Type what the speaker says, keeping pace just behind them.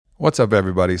What's up,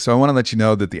 everybody? So I want to let you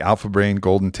know that the Alpha Brain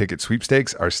Golden Ticket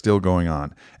Sweepstakes are still going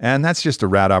on. And that's just a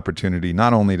rad opportunity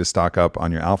not only to stock up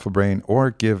on your Alpha Brain or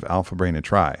give Alpha Brain a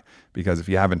try. Because if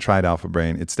you haven't tried Alpha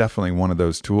Brain, it's definitely one of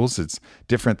those tools. It's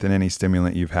different than any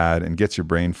stimulant you've had and gets your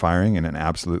brain firing in an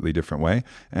absolutely different way.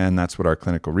 And that's what our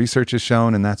clinical research has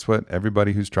shown. And that's what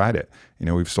everybody who's tried it. You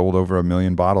know, we've sold over 1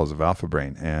 million bottles of Alpha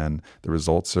Brain and the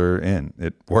results are in.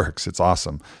 It works. It's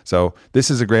awesome. So this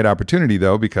is a great opportunity,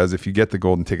 though, because if you get the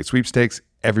Golden Ticket Sweepstakes,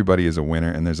 everybody is a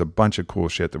winner. And there's a bunch of cool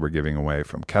shit that we're giving away,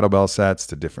 from kettlebell sets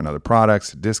to different other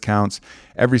products, to discounts.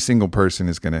 Every single person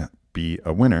is going to be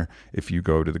a winner if you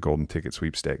go to the Golden Ticket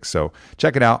Sweepstakes. So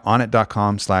check it out,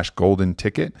 onnit.com/golden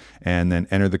ticket, and then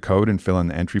enter the code and fill in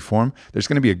the entry form. There's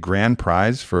going to be a grand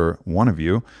prize for one of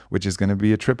you, which is going to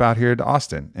be a trip out here to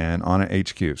Austin and Onnit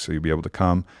HQ. So you'll be able to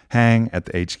come hang at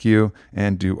the HQ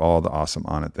and do all the awesome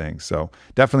Onnit things. So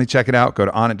definitely check it out. Go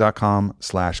to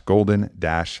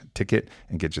onnit.com/golden-ticket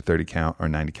and get your 30 count or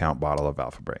 90 count bottle of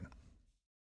Alpha Brain.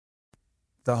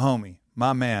 The homie,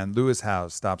 my man, Lewis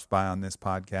Howes, stops by on this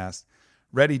podcast,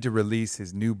 ready to release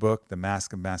his new book, The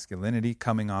Mask of Masculinity,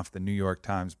 coming off the New York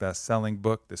Times best-selling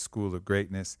book, The School of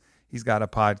Greatness. He's got a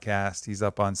podcast. He's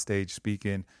up on stage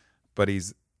speaking, but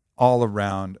he's all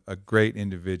around a great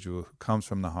individual who comes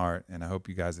from the heart, and I hope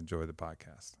you guys enjoy the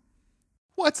podcast.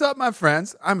 What's up, my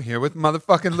friends? I'm here with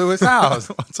motherfucking Lewis Howes.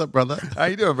 What's up, brother? How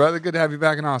you doing, brother? Good to have you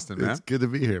back in Austin, man. It's good to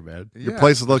be here, man. Your Yeah.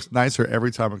 place looks nicer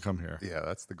every time I come here. Yeah,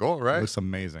 that's the goal, It right? looks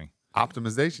amazing.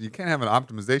 Optimization. You can't have an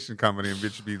optimization company and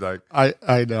it should be like, I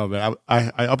know, man.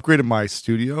 I upgraded my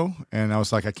studio, and I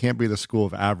was like, I can't be the school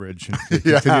of average and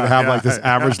continue to have like this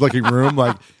average looking room.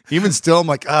 Like, even still, I'm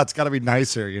like, it's got to be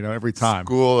nicer, every time.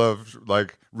 school of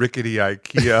like rickety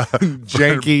IKEA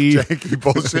Janky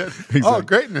bullshit. Exactly. Oh,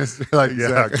 greatness. You're like,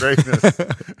 yeah, greatness.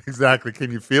 Exactly.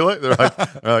 Can you feel it? They're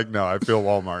like, no, I feel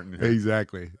Walmart in here.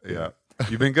 Exactly. Yeah.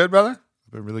 You been good, brother?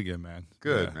 Been really good, man.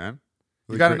 Good, Yeah. man.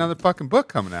 You Really got great. another fucking book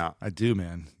coming out. I do,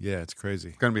 man. Yeah, it's crazy.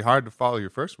 It's going to be hard to follow your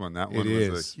first one. That one It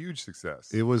was is. a huge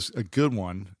success. It was a good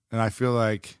one, and I feel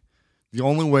like the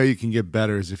only way you can get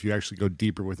better is if you actually go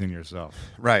deeper within yourself,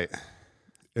 Right.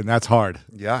 and that's hard.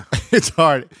 Yeah. It's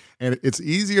hard, and it's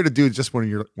easier to do just when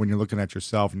you're looking at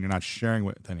yourself and you're not sharing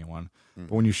with anyone.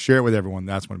 But when you share it with everyone,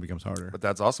 that's when it becomes harder. But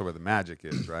that's also where the magic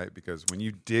is, right? Because when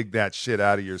you dig that shit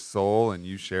out of your soul and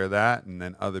you share that, and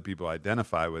then other people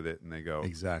identify with it and they go,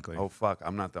 Exactly. oh, fuck,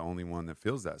 I'm not the only one that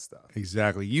feels that stuff.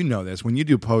 Exactly. You know this. When you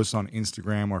do posts on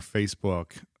Instagram or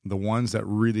Facebook, the ones that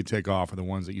really take off are the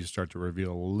ones that you start to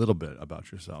reveal a little bit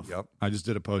about yourself. Yep. I just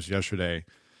did a post yesterday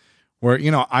where,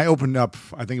 I opened up,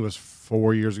 I think it was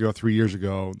 3 years ago,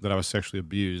 that I was sexually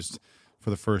abused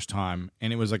for the first time.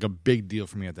 And it was like a big deal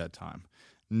for me at that time.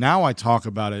 Now I talk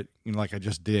about it, like I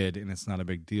just did, and it's not a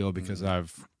big deal because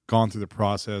I've gone through the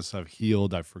process. I've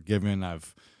healed. I've forgiven.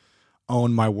 I've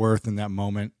owned my worth in that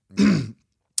moment. And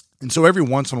so every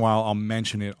once in a while, I'll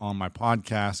mention it on my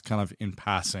podcast, kind of in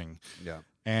passing. Yeah.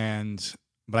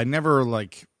 But I never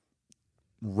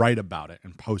write about it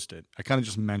and post it. I kind of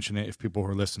just mention it. If people who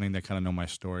are listening, they kind of know my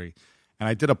story. And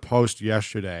I did a post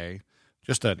yesterday,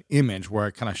 just an image where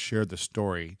I kind of shared the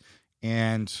story,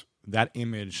 and that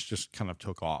image just kind of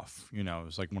took off. It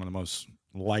was like one of the most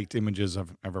liked images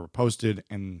I've ever posted,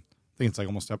 and I think it's like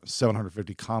almost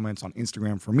 750 comments on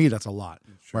Instagram. For me, that's a lot.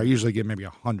 Sure. Where I usually get maybe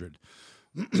 100.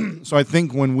 So I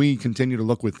think when we continue to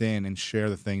look within and share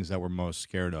the things that we're most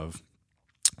scared of,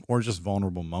 or just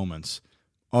vulnerable moments,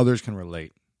 others can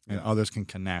relate and others can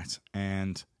connect.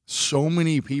 And so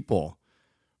many people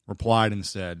replied and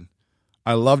said,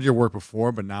 I loved your work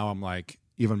before, but now I'm like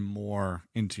even more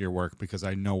into your work because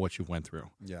I know what you went through.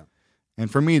 Yeah.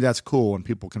 And for me, that's cool when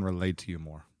people can relate to you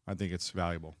more. I think it's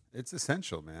valuable. It's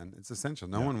essential, man. It's essential.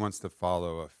 No one wants to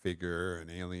follow a figure, an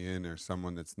alien, or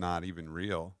someone that's not even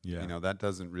real. Yeah. That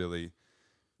doesn't really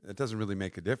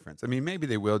make a difference. I mean, maybe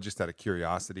they will just out of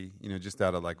curiosity, just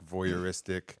out of like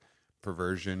voyeuristic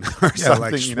perversion or something.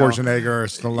 Like Schwarzenegger or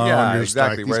Stallone. Yeah, you're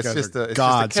exactly. Like, Where these it's guys just are a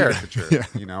gods. caricature,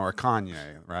 Yeah. or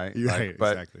Kanye, right? Right,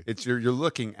 But exactly. it's you're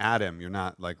looking at him. You're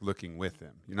not like looking with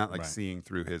him. You're not like Right. seeing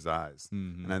through his eyes.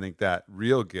 Mhm. And I think that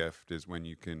real gift is when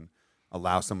you can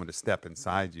allow someone to step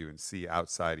inside you and see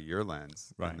outside of your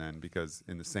lens. Right. And then because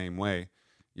in the same way,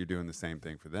 you're doing the same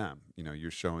thing for them.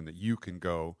 You're showing that you can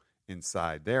go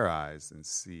inside their eyes and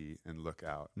see and look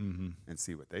out and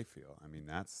see what they feel. I mean,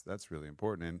 that's really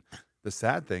important. And the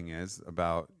sad thing is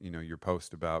about, your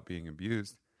post about being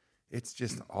abused, it's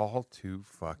just all too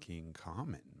fucking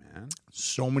common, man.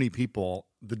 So many people,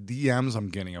 the DMs I'm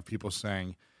getting of people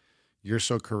saying, you're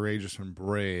so courageous and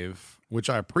brave, which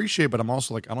I appreciate, but I'm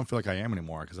also like, I don't feel like I am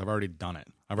anymore because I've already done it.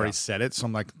 I've already said it. So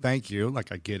I'm like, thank you.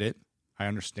 Like, I get it. I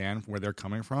understand where they're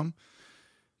coming from.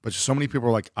 But so many people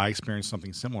are like, I experienced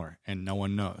something similar and no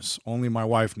one knows. Only my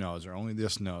wife knows, or only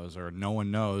this knows, or no one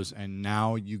knows. And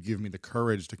now you give me the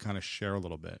courage to kind of share a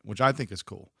little bit, which I think is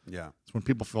cool. Yeah. It's when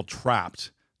people feel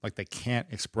trapped, like they can't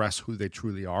express who they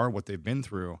truly are, what they've been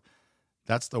through.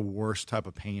 That's the worst type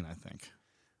of pain, I think.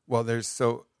 Well,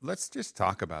 so let's just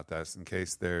talk about this in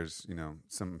case there's,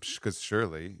 because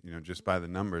surely, just by the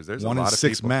numbers, there's One a lot in of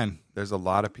 6 people. Men. There's a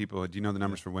lot of people. Do you know the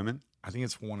numbers for women? I think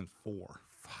it's 1 in 4.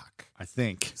 Fuck. I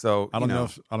think. So I don't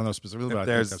know specifically, but I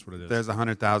think that's what it is. There's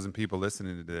 100,000 people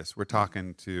listening to this. We're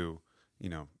talking to,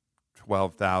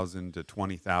 12,000 to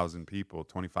 20,000 people,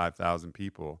 25,000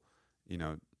 people,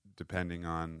 depending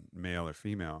on male or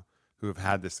female, who have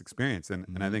had this experience. And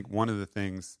I think one of the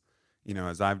things,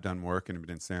 as I've done work and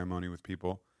been in ceremony with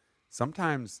people,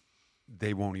 sometimes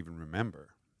they won't even remember.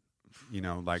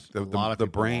 Like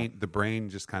the brain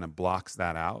just kind of blocks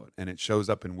that out, and it shows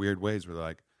up in weird ways where they're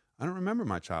like, I don't remember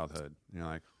my childhood. And you're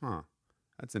like, huh,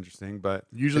 that's interesting. But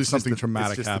usually something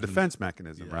traumatic happens. It's just the defense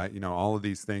mechanism, right? All of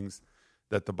these things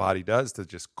that the body does to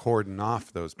just cordon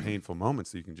off those painful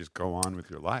moments so you can just go on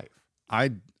with your life. I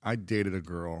dated a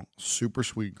girl, super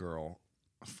sweet girl,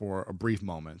 for a brief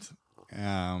moment.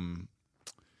 And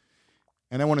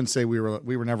I wouldn't say we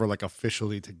were never like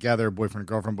officially together, boyfriend and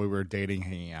girlfriend, but we were dating,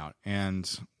 hanging out. And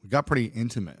we got pretty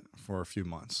intimate for a few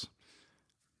months.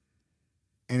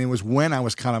 And it was when I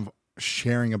was kind of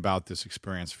sharing about this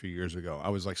experience a few years ago. I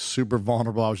was like super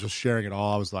vulnerable. I was just sharing it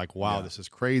all. I was like, wow, This is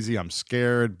crazy. I'm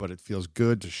scared, but it feels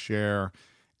good to share.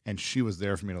 And she was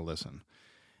there for me to listen.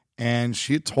 And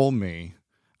she had told me,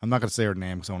 I'm not going to say her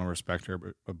name because I want to respect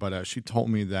her, but she told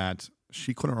me that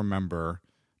she couldn't remember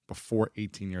before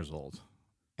 18 years old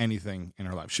anything in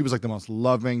her life. She was like the most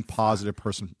loving, positive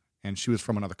person. And she was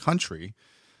from another country,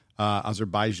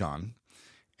 Azerbaijan.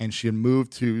 And she had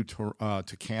moved to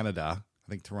Canada, I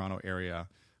think Toronto area,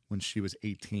 when she was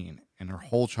 18. And her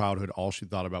whole childhood, all she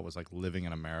thought about was like living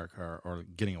in America or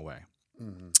getting away.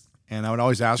 Mm-hmm. And I would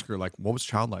always ask her, like, what was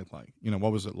childlife like?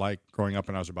 What was it like growing up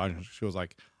in Azerbaijan? She was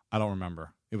like, I don't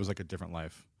remember. It was like a different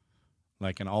life.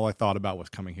 Like, and all I thought about was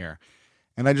coming here.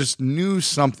 And I just knew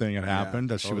something had happened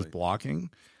that she was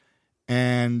blocking.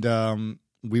 And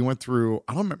we went through,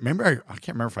 I can't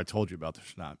remember if I told you about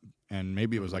this or not. And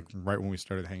maybe it was like right when we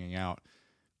started hanging out.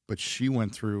 But she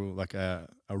went through like a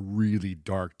really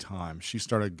dark time. She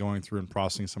started going through and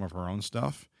processing some of her own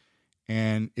stuff.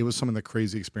 And it was some of the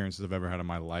crazy experiences I've ever had in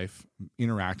my life.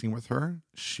 Interacting with her,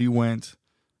 she went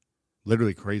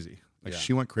literally crazy.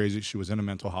 She went crazy. She was in a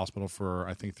mental hospital for,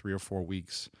 I think, 3 or 4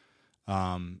 weeks.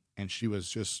 And she was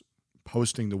just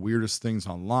posting the weirdest things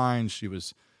online. She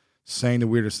was saying the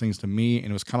weirdest things to me. And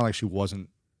it was kind of like she wasn't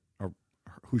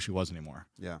who she was anymore.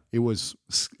 Yeah. I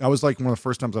was like one of the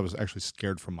first times I was actually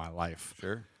scared for my life.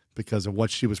 Sure. Because of what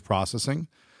she was processing.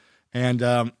 And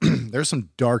there's some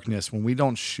darkness when we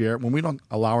don't share, when we don't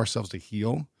allow ourselves to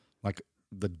heal, like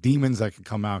the demons that can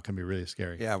come out can be really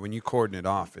scary. Yeah, when you cordon it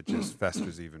off, it just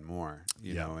festers even more,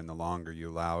 you know, and the longer you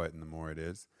allow it and the more it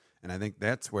is. And I think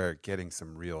that's where getting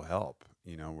some real help,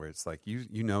 where it's like,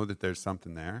 you know that there's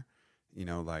something there,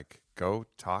 like go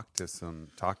talk to some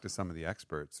of the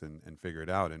experts and figure it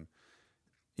out. And,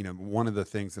 one of the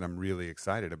things that I'm really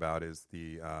excited about is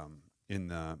in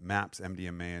the MAPS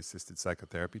MDMA assisted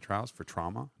psychotherapy trials for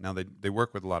trauma. Now they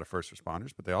work with a lot of first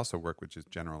responders, but they also work with just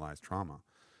generalized trauma.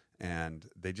 And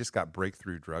they just got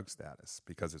breakthrough drug status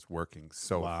because it's working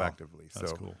so effectively.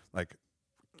 That's cool. Like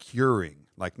curing,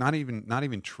 like not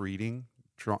even treating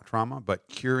trauma, but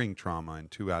curing trauma in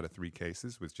 2 out of 3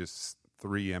 cases with just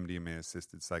 3 MDMA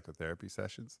assisted psychotherapy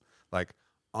sessions. Like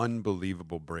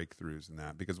unbelievable breakthroughs in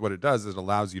that, because what it does is it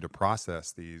allows you to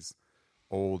process these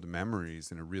old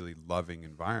memories in a really loving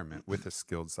environment with a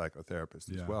skilled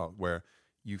psychotherapist as well, where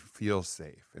you feel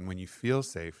safe. And when you feel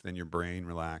safe, then your brain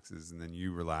relaxes and then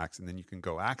you relax and then you can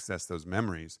go access those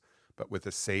memories, but with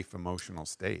a safe emotional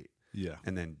state. Yeah.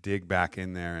 And then dig back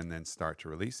in there and then start to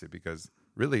release it, because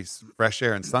really fresh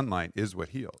air and sunlight is what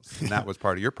heals. And that was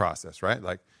part of your process, right?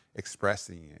 Like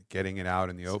expressing it, getting it out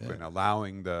in the open,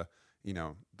 allowing the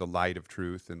light of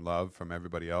truth and love from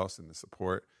everybody else and the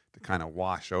support to kind of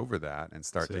wash over that and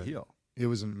start to heal. It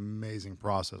was an amazing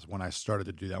process when I started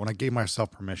to do that, when I gave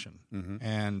myself permission. Mm-hmm.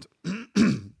 And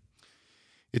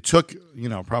it took,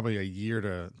 probably a year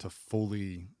to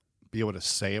fully be able to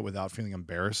say it without feeling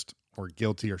embarrassed or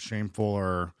guilty or shameful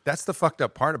or... That's the fucked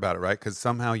up part about it, right? Because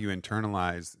somehow you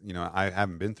internalize, I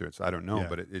haven't been through it, so I don't know,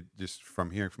 but it just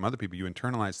from hearing from other people, you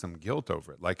internalize some guilt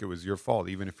over it, like it was your fault,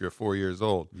 even if you're 4 years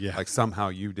old. Yeah. Like somehow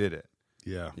you did it.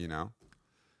 Yeah.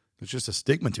 There's just a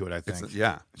stigma to it, I think.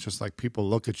 It's just like people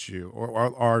look at you,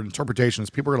 or our interpretation is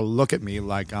people are going to look at me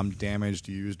like I'm damaged,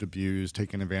 used, abused,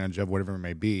 taken advantage of, whatever it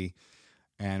may be.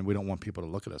 And we don't want people to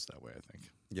look at us that way, I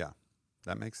think. Yeah,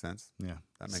 that makes sense. Yeah.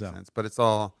 That makes sense. But it's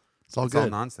all good. All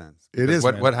nonsense. It is.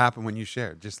 What happened when you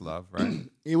shared? Just love, right?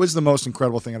 It was the most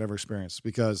incredible thing I'd ever experienced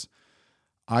because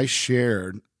I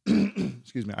shared,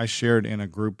 I shared in a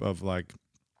group of like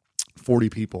 40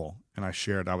 people, and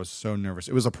I was so nervous.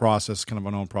 It was a process, kind of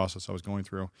an own process I was going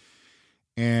through,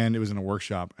 and it was in a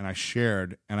workshop, and I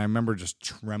shared, and I remember just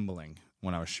trembling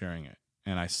when I was sharing it,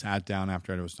 and I sat down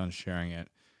after I was done sharing it.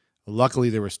 Luckily,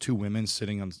 there was 2 women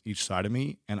sitting on each side of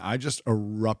me, and I just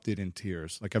erupted in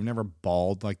tears. Like I've never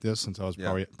bawled like this since I was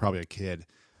probably a kid.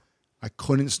 I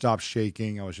couldn't stop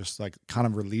shaking. I was just like kind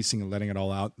of releasing and letting it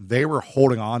all out. They were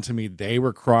holding on to me. They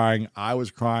were crying. I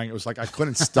was crying. It was like I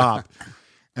couldn't stop.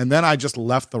 And then I just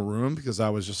left the room because I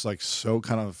was just like so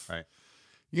kind of,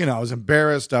 I was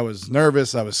embarrassed. I was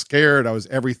nervous. I was scared. I was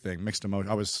everything, mixed emotion.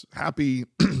 I was happy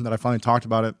that I finally talked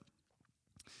about it.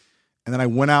 And then I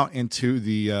went out into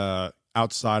the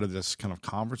outside of this kind of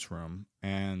conference room,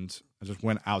 and I just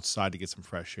went outside to get some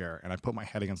fresh air. And I put my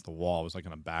head against the wall. It was like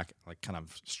in a back, like kind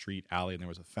of street alley, and there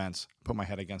was a fence. I put my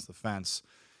head against the fence.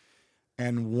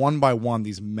 And one by one,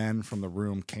 these men from the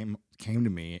room came to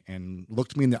me and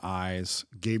looked me in the eyes,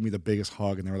 gave me the biggest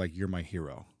hug, and they were like, "You're my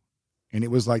hero." And it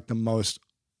was like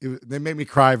they made me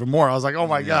cry even more. I was like, "Oh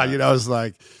my God," I was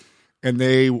like, and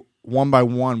they one by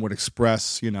one would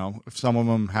express, if some of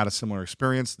them had a similar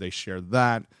experience, they shared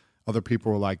that. Other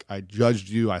people were like, "I judged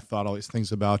you. I thought all these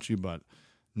things about you, but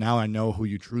now I know who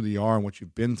you truly are and what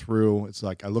you've been through. It's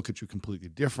like I look at you completely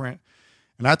different."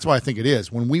 And that's why I think it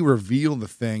is. When we reveal the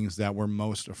things that we're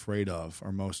most afraid of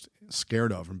or most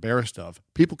scared of, embarrassed of,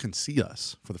 people can see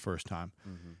us for the first time.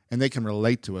 Mm-hmm. And they can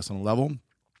relate to us on a level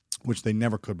which they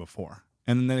never could before.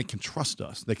 And then they can trust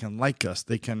us. They can like us.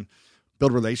 They can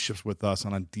build relationships with us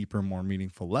on a deeper, more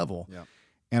meaningful level. Yeah.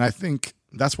 And I think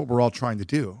that's what we're all trying to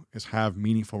do, is have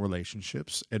meaningful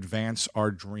relationships, advance our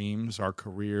dreams, our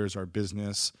careers, our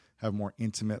business, have more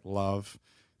intimate love,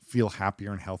 feel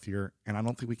happier and healthier. And I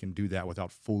don't think we can do that without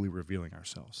fully revealing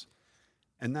ourselves.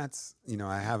 And that's,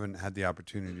 I haven't had the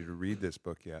opportunity to read this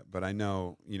book yet, but I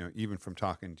know, even from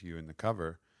talking to you in the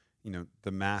cover,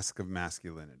 The Mask of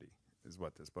Masculinity is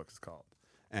what this book is called.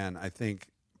 And I think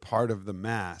part of the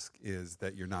mask is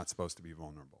that you're not supposed to be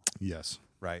vulnerable. Yes.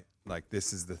 Right? Like,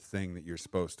 this is the thing that you're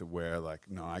supposed to wear. Like,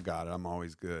 no, I got it. I'm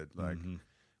always good. Like,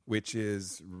 which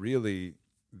is really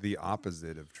the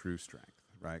opposite of true strength.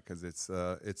 Right, because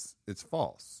it's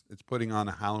false. It's putting on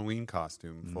a Halloween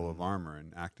costume full of armor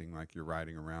and acting like you're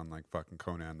riding around like fucking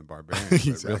Conan the Barbarian.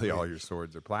 Exactly. But really, all your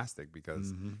swords are plastic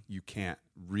because you can't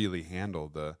really handle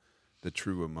the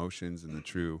true emotions and the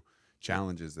true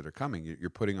challenges that are coming.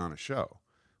 You're putting on a show.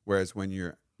 Whereas when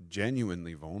you're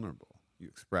genuinely vulnerable, you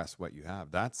express what you have.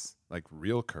 That's like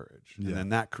real courage, and then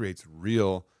that creates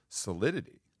real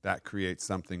solidity. That creates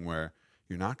something where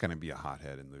you're not going to be a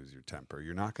hothead and lose your temper.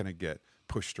 You're not going to get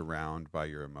pushed around by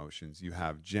your emotions. You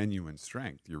have genuine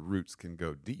strength. Your roots can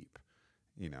go deep,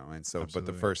 and so, Absolutely. But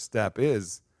the first step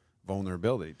is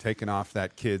vulnerability, taking off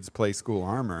that kid's play school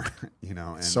armor,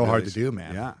 and so hard to do,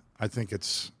 man. Yeah. I think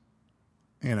it's,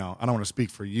 I don't want to speak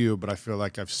for you, but I feel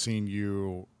like I've seen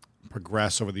you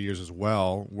progress over the years as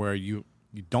well, where you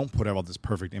don't put all this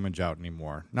perfect image out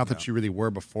anymore. Not that you really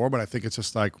were before, but I think it's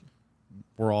just like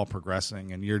we're all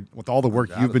progressing, and you're, with all the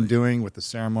work you've been doing with the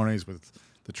ceremonies, with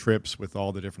the trips, with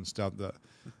all the different stuff,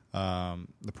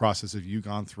 the process of you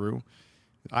gone through.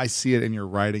 I see it in your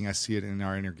writing. I see it in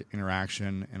our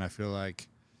interaction, and I feel like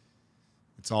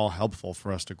it's all helpful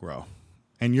for us to grow.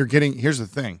 And here's the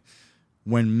thing,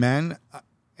 when men,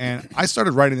 and I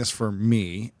started writing this for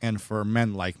me and for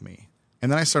men like me,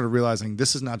 and then I started realizing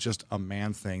this is not just a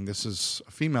man thing. This is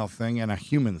a female thing and a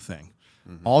human thing.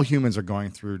 Mm-hmm. All humans are going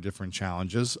through different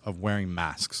challenges of wearing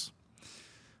masks.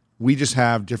 We just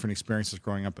have different experiences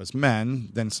growing up as men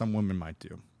than some women might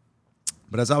do.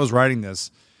 But as I was writing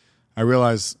this, I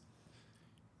realized,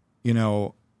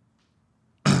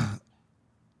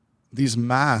 these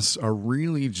masks are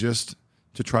really just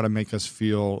to try to make us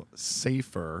feel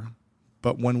safer.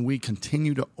 But when we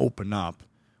continue to open up,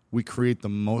 we create the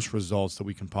most results that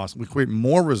we can possibly. We create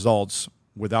more results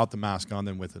without the mask on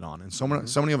than with it on. And so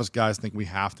many of us guys think we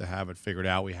have to have it figured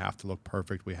out. We have to look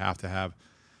perfect. We have to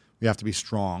be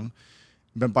strong.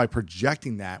 But by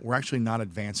projecting that, we're actually not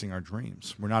advancing our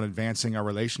dreams. We're not advancing our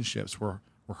relationships. We're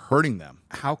hurting them.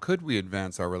 How could we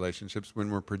advance our relationships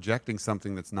when we're projecting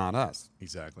something that's not us?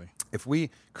 Exactly. If we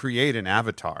create an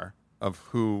avatar of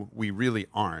who we really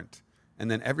aren't, and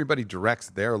then everybody directs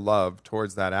their love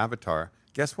towards that avatar,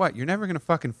 guess what? You're never going to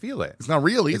fucking feel it. It's not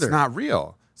real either. It's not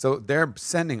real. So they're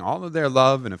sending all of their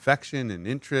love and affection and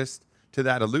interest to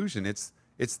that illusion. It's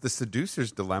the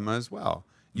seducer's dilemma as well.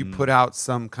 You put out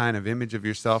some kind of image of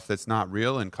yourself that's not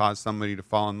real and cause somebody to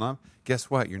fall in love. Guess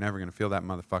what? You're never going to feel that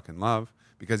motherfucking love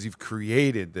because you've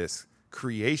created this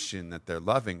creation that they're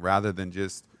loving rather than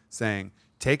just saying,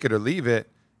 take it or leave it.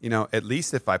 You know, at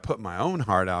least if I put my own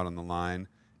heart out on the line,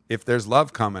 if there's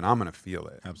love coming, I'm going to feel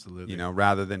it. Absolutely. You know,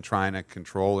 rather than trying to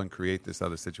control and create this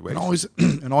other situation.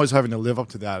 And always having to live up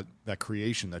to that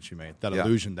creation that you made, that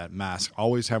illusion, that mask,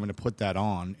 always having to put that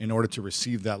on in order to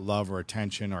receive that love or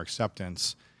attention or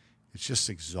acceptance. It's just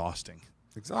exhausting.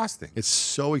 It's exhausting. It's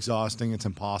so exhausting. It's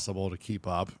impossible to keep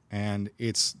up. And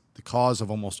it's the cause of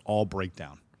almost all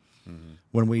breakdown. Mm-hmm.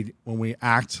 When we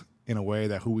act in a way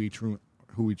that who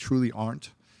we truly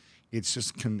aren't, it's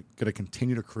just going to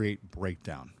continue to create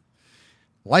breakdown.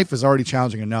 Life is already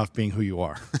challenging enough being who you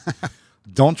are.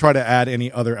 Don't try to add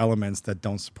any other elements that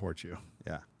don't support you.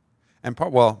 Yeah. And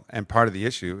part of the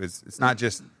issue is it's not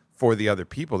just for the other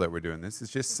people that we're doing this.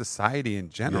 It's just society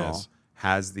in general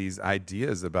has these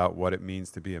ideas about what it means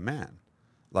to be a man.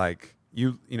 Like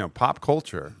you know, pop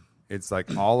culture, it's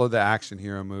like all of the action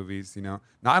hero movies, you know,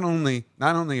 not only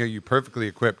are you perfectly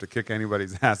equipped to kick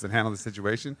anybody's ass and handle the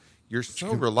situation, you're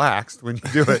so relaxed when you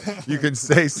do it. You can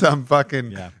say some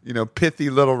fucking, you know, pithy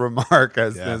little remark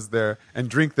as their and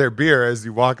drink their beer as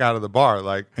you walk out of the bar.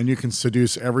 Like, and you can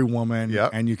seduce every woman,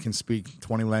 and you can speak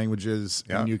 20 languages,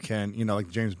 and you can, you know, like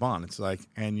James Bond. It's like,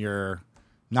 and you're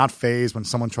not phased when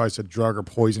someone tries to drug or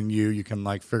poison you. You can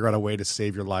like figure out a way to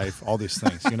save your life. All these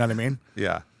things. You know what I mean?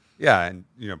 Yeah. Yeah, and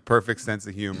you know, perfect sense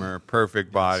of humor,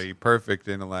 perfect body, perfect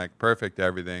intellect, perfect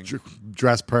everything.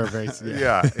 Dress perfect.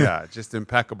 Yeah, just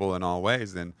impeccable in all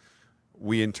ways. And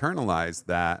we internalize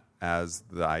that as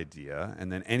the idea,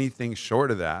 and then anything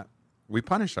short of that, we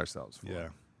punish ourselves for. Yeah.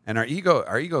 And our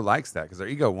ego likes that because our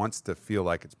ego wants to feel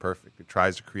like it's perfect. It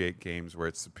tries to create games where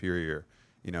it's superior.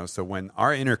 You know, so when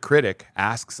our inner critic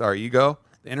asks our ego,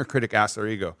 the inner critic asks our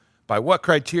ego, by what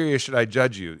criteria should I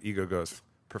judge you? The ego goes,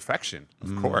 perfection,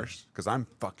 of course, because I'm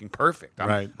fucking perfect.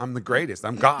 I'm the greatest.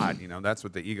 I'm God. You know, that's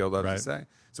what the ego loves to say.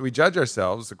 So we judge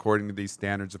ourselves according to these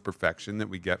standards of perfection that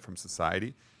we get from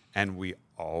society, and we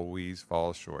always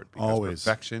fall short because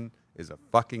perfection is a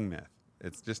fucking myth.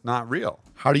 It's just not real.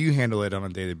 How do you handle it on a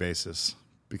daily basis?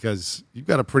 Because you've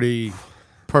got a pretty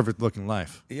perfect looking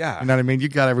life. Yeah. You know what I mean? You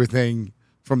got everything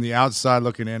from the outside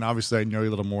looking in. Obviously, I know you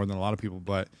a little more than a lot of people,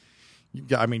 but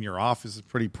your office is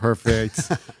pretty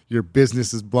perfect. Your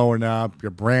business is blowing up.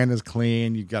 Your brand is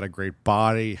clean. You've got a great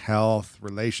body, health,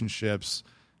 relationships.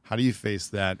 How do you face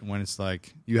that when it's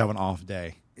like you have an off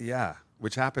day? Yeah,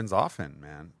 which happens often,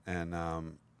 man. And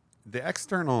the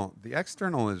external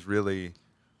is really,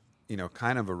 you know,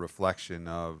 kind of a reflection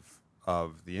of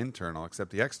the internal.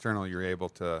 Except the external, you're able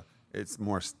to. It's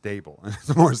more stable and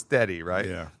it's more steady, right?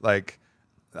 Yeah. Like,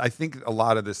 I think a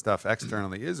lot of this stuff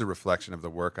externally is a reflection of the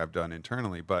work I've done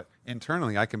internally, but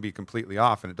internally I can be completely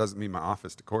off, and it doesn't mean my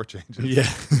office decor changes. Yeah,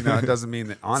 you know, it doesn't mean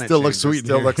that on still it looks sweet. It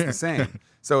still looks the same.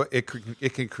 So it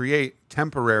can create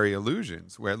temporary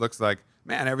illusions where it looks like,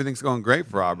 man, everything's going great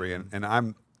for Aubrey, and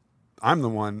I'm the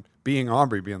one being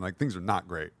Aubrey, being like, things are not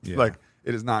great. Yeah. Like,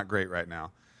 it is not great right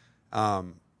now.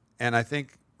 And I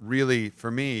think really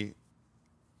for me,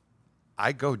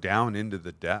 I go down into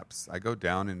the depths. I go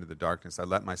down into the darkness. I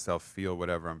let myself feel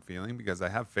whatever I'm feeling because I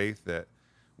have faith that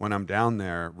when I'm down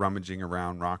there rummaging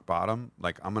around rock bottom,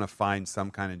 like I'm going to find some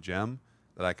kind of gem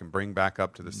that I can bring back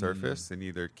up to the surface and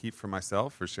either keep for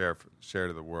myself or share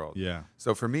to the world. Yeah.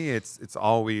 So for me, it's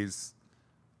always,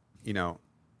 you know,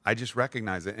 I just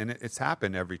recognize it, and it's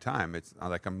happened every time. It's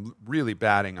like I'm really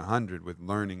batting 100 with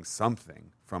learning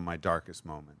something from my darkest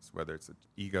moments, whether it's an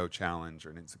ego challenge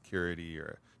or an insecurity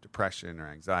or depression or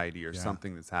anxiety or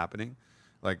something that's happening.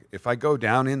 Like if I go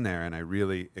down in there and I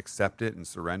really accept it and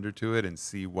surrender to it and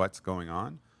see what's going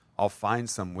on, I'll find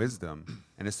some wisdom.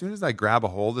 And as soon as I grab a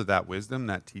hold of that wisdom,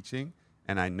 that teaching,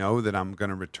 and I know that I'm going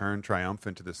to return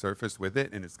triumphant to the surface with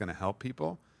it and it's going to help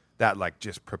people, that like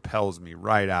just propels me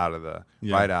right out of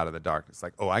the darkness.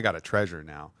 Like, oh, I got a treasure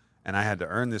now. And I had to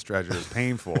earn this treasure. It's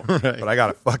painful, but I got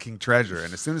a fucking treasure.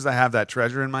 And as soon as I have that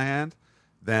treasure in my hand,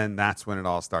 then that's when it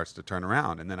all starts to turn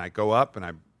around. And then I go up and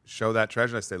I show that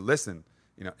treasure. I say, listen,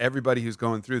 you know, everybody who's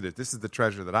going through this is the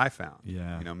treasure that I found.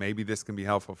 Yeah. You know, maybe this can be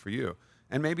helpful for you.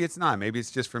 And maybe it's not. Maybe it's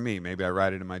just for me. Maybe I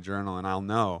write it in my journal and I'll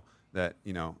know that,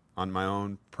 on my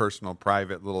own personal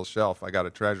private little shelf, I got a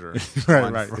treasure.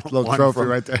 Right. It's a little trophy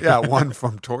right there. Yeah, one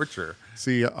from torture.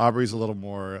 See, Aubrey's a little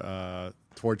more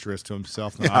torturous to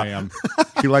himself than I am.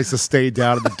 He likes to stay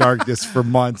down in the darkness for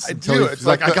months until he's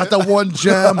like, I got the one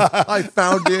gem. I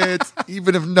found it,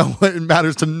 even if it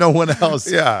matters to no one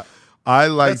else. Yeah.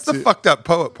 That's the fucked up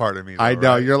poet part of me, though, I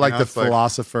know. right? You're like the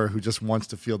philosopher who just wants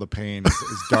to feel the pain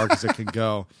as dark as it can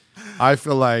go. I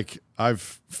feel like I've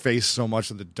faced so much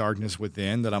of the darkness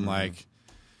within that I'm like,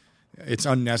 it's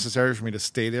unnecessary for me to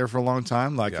stay there for a long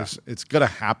time. Like, it's going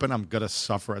to happen. I'm going to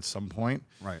suffer at some point.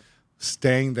 Right.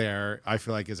 Staying there, I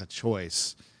feel like, is a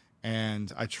choice.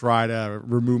 And I try to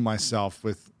remove myself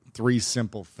with 3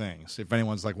 simple things. If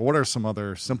anyone's like, well, what are some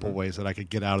other simple ways that I could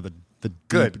get out of the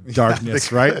deep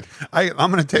darkness, right?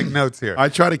 I'm going to take notes here. I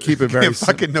try to keep it very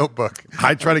simple. Fucking notebook.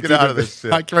 I try to get out of this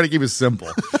shit. I try to keep it simple.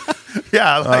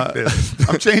 Yeah, I like this.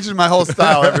 I'm changing my whole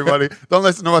style, everybody. Don't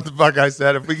listen to what the fuck I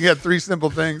said. If we can get 3 simple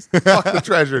things, fuck the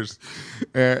treasures.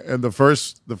 And the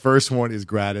first one is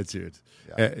gratitude.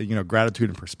 Yeah. Gratitude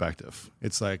and perspective.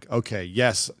 It's like, okay,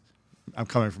 yes, I'm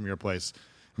coming from your place.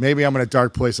 Maybe I'm in a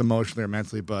dark place emotionally or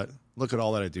mentally, but look at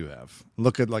all that I do have.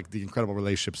 Look at like the incredible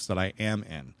relationships that I am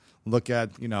in. Look at,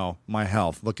 my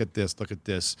health. Look at this. Look at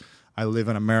this. I live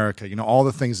in America. All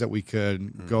the things that we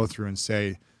could go through and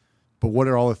say, but what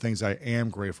are all the things I am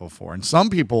grateful for? And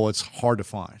some people, it's hard to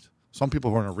find. Some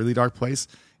people who are in a really dark place,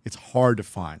 it's hard to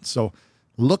find. So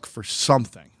look for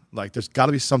something. Like, there's got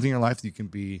to be something in your life that you can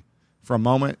be, for a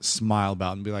moment, smile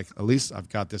about and be like, at least I've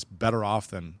got this better off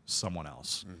than someone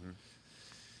else. Mm-hmm.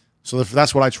 So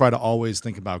that's what I try to always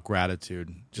think about,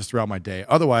 gratitude, just throughout my day.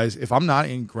 Otherwise, if I'm not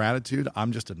in gratitude,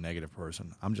 I'm just a negative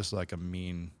person. I'm just like a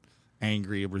mean,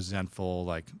 angry, resentful,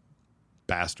 like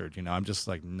bastard. I'm just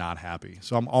like not happy.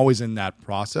 So I'm always in that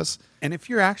process. And if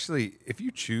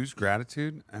you choose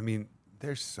gratitude, I mean,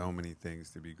 there's so many things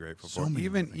to be grateful for.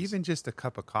 Even just a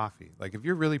cup of coffee. Like, if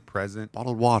you're really present,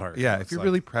 bottled water. Yeah, if you're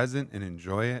really present and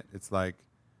enjoy it, it's like,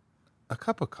 a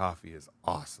cup of coffee is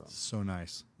awesome. So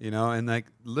nice. And like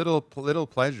little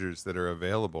pleasures that are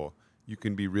available, you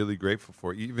can be really grateful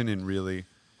for, even in really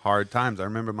hard times. I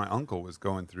remember my uncle was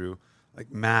going through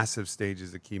like massive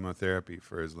stages of chemotherapy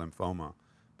for his lymphoma,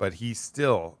 but he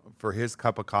still, for his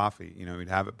cup of coffee, he'd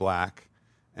have it black,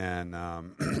 and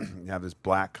he'd have this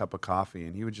black cup of coffee,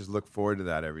 and he would just look forward to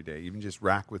that every day, even just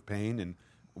racked with pain. And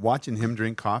watching him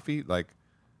drink coffee, like,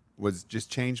 was just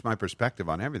changed my perspective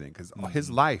on everything, because his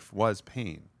life was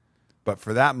pain. But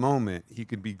for that moment, he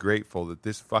could be grateful that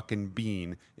this fucking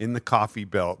bean in the coffee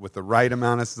belt with the right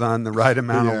amount of sun, the right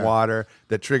amount of water,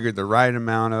 that triggered the right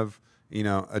amount of,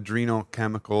 adrenal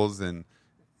chemicals and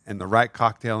the right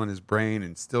cocktail in his brain,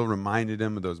 and still reminded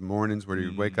him of those mornings where he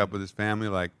would wake up with his family.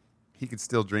 Like, he could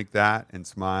still drink that and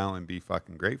smile and be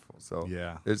fucking grateful. So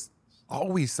there's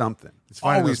always something. It's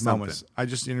always moments. I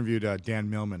just interviewed Dan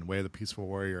Millman, Way of the Peaceful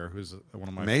Warrior, who's one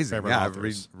of my favorite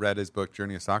authors. I've read his book,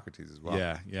 Journey of Socrates, as well.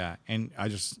 Yeah. And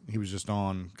he was just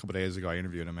on a couple of days ago. I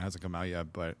interviewed him. It hasn't come out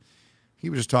yet, but he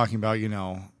was just talking about,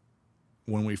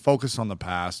 when we focus on the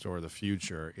past or the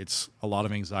future, it's a lot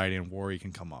of anxiety and worry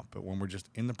can come up. But when we're just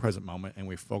in the present moment and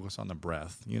we focus on the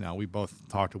breath, we both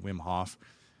talked to Wim Hof.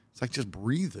 It's like just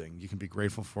breathing. You can be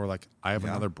grateful for, like, I have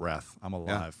another breath. I'm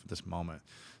alive at this moment.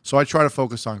 So I try to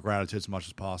focus on gratitude as much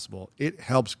as possible. It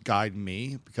helps guide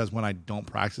me, because when I don't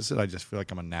practice it, I just feel like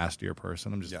I'm a nastier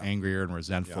person. I'm just angrier and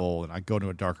resentful, and I go to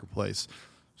a darker place.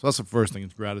 So that's the first thing,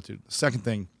 is gratitude. The second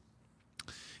thing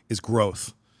is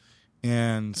growth.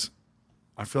 And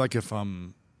I feel like if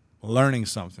I'm learning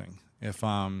something, if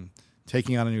I'm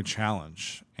taking on a new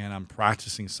challenge and I'm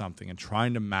practicing something and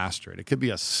trying to master it. It could be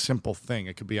a simple thing.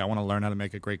 It could be, I want to learn how to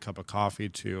make a great cup of coffee,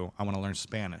 to I want to learn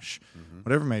Spanish.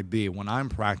 Whatever it may be, when I'm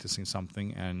practicing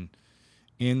something and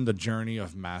in the journey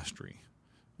of mastery,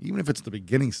 even if it's the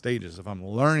beginning stages, if I'm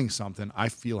learning something, I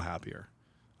feel happier.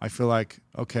 I feel like,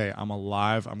 okay, I'm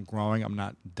alive, I'm growing, I'm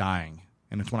not dying.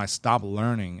 And it's when I stop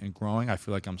learning and growing, I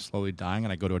feel like I'm slowly dying,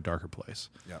 and I go to a darker place.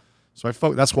 Yeah. So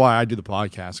that's why I do the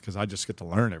podcast, because I just get to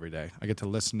learn every day. I get to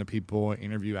listen to people,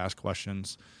 interview, ask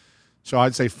questions. So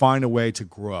I'd say find a way to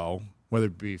grow, whether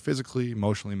it be physically,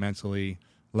 emotionally, mentally,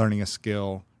 learning a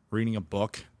skill, reading a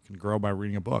book. You can grow by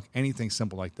reading a book. Anything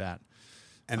simple like that.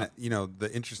 And,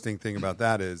 the interesting thing about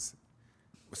that is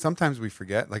sometimes we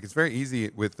forget, like, it's very easy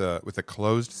with a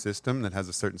closed system that has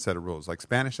a certain set of rules. Like,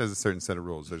 Spanish has a certain set of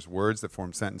rules. There's words that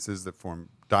form sentences, that form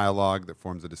dialogue, that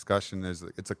forms a discussion.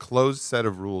 It's a closed set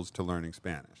of rules to learning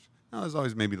Spanish. Now, there's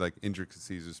always maybe like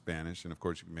intricacies of Spanish, and of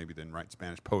course you can maybe then write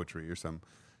Spanish poetry or some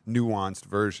nuanced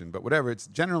version, but whatever, it's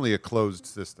generally a closed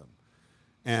system.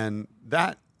 And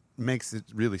that makes it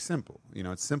really simple. You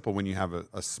know, it's simple when you have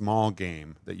a small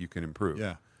game that you can improve.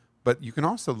 Yeah. But you can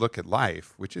also look at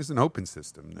life, which is an open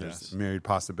system. There's myriad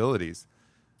possibilities.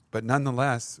 But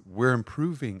nonetheless, we're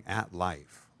improving at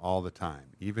life all the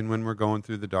time. Even when we're going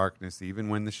through the darkness, even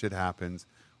when the shit happens,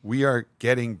 we are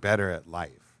getting better at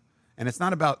life. And it's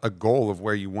not about a goal of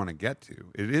where you want to get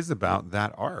to. It is about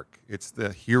that arc. It's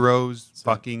the hero's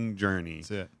fucking journey,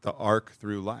 the arc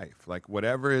through life. Like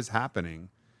whatever is happening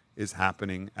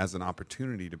as an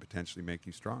opportunity to potentially make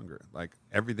you stronger. Like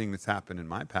everything that's happened in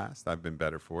my past, I've been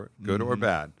better for it, good or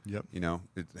bad. Yep. You know,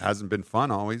 it hasn't been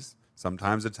fun always.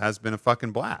 Sometimes it has been a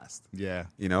fucking blast. Yeah.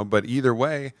 You know, but either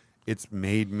way, it's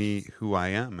made me who I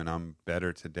am, and I'm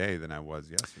better today than I was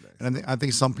yesterday. And I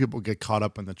think some people get caught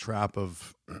up in the trap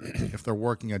of if they're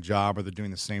working a job or they're doing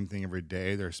the same thing every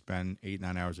day, they spend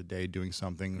 8-9 hours a day doing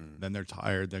something, then they're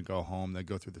tired, they go home, they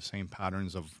go through the same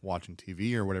patterns of watching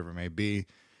TV or whatever it may be,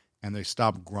 and they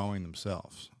stop growing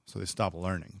themselves. So they stop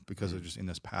learning because they're just in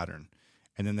this pattern.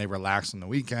 And then they relax on the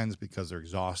weekends because they're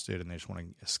exhausted and they just want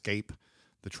to escape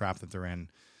the trap that they're in.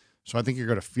 So I think you're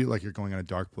going to feel like you're going in a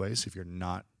dark place if you're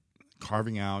not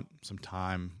carving out some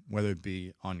time, whether it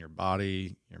be on your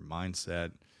body, your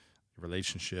mindset, your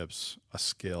relationships, a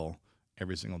skill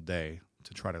every single day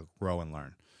to try to grow and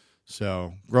learn.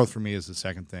 So growth for me is the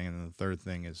second thing. And then the third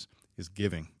thing is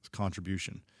giving, it's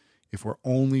contribution. If we're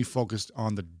only focused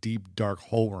on the deep, dark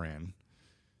hole we're in,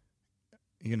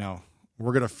 you know,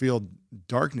 we're going to feel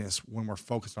darkness when we're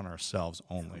focused on ourselves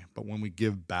only. But when we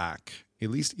give back, at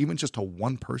least even just to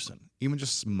one person, even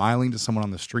just smiling to someone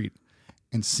on the street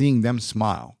and seeing them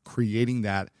smile, creating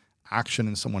that action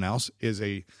in someone else is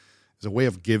a way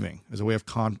of giving, is a way of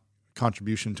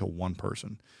contribution to one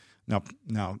person.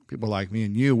 Now, people like me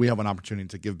and you, we have an opportunity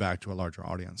to give back to a larger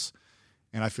audience.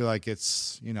 And I feel like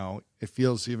it's, you know, it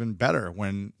feels even better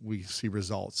when we see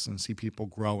results and see people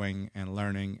growing and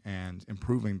learning and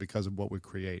improving because of what we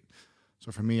create.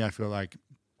 So for me, I feel like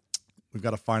we've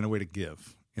got to find a way to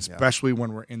give, especially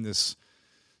when we're in this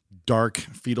dark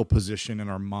fetal position in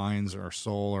our minds or our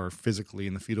soul or physically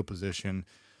in the fetal position,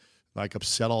 like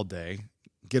upset all day.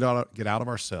 Get out of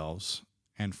ourselves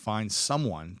and find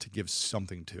someone to give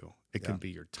something to. It can be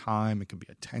your time. It could be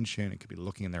attention. It could be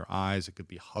looking in their eyes. It could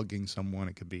be hugging someone.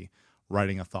 It could be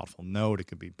writing a thoughtful note. It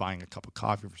could be buying a cup of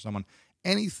coffee for someone.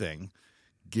 Anything,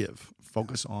 give.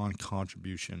 Focus on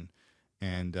contribution.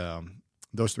 And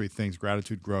those three things,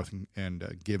 gratitude, growth,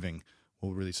 and giving,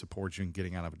 will really support you in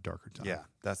getting out of a darker time. Yeah,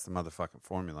 that's the motherfucking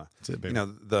formula. That's it, baby.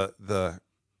 You know,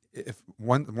 if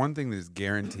one thing that is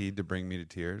guaranteed to bring me to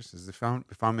tears is if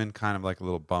I'm in kind of like a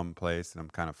little bum place and I'm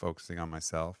kind of focusing on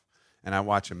myself, and I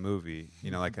watch a movie, you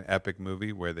know, like an epic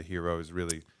movie where the hero is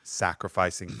really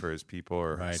sacrificing for his people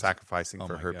or sacrificing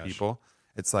for her people.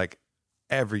 It's like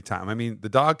every time. I mean, the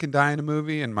dog can die in a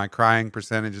movie and my crying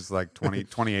percentage is like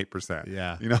 28%.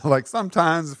 Yeah. You know, like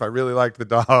sometimes if I really like the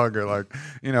dog or like,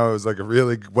 you know, it was like a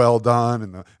really well done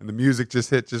and the music just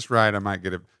hit just right, I might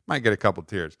get a couple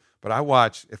tears. But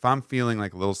if I'm feeling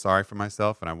like a little sorry for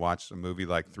myself and I watch a movie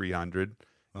like 300,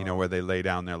 you know, where they lay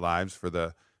down their lives for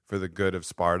the good of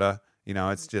Sparta, you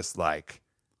know, it's just like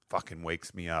fucking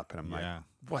wakes me up and I'm like,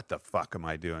 what the fuck am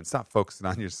I doing? Stop focusing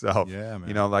on yourself. Yeah, man.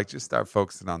 You know, like just start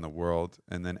focusing on the world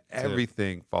and then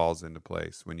everything falls into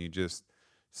place when you just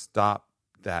stop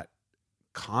that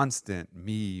constant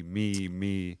me,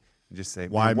 and just say,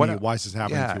 why me? Why is this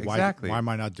happening to me? Exactly. Why am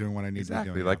I not doing what I need to be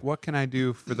doing? Like, what can I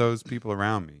do for those people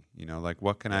around me? You know, like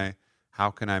how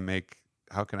can I make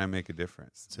a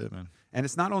difference? That's it, man. And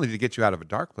it's not only to get you out of a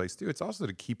dark place, too. It's also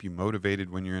to keep you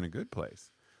motivated when you're in a good place.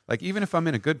 Like, even if I'm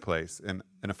in a good place and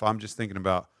if I'm just thinking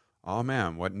about, oh,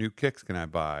 man, what new kicks can I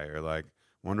buy? Or, like,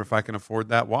 wonder if I can afford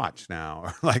that watch now.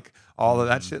 Or, like, all of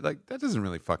that shit. Like, that doesn't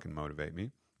really fucking motivate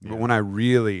me. Yeah. But when I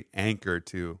really anchor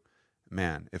to,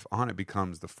 man, if Onnit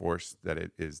becomes the force that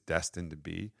it is destined to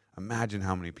be, imagine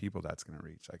how many people that's going to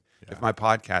reach. Like, if my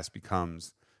podcast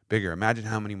becomes bigger, imagine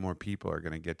how many more people are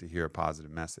going to get to hear a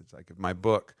positive message. Like, if my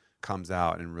book comes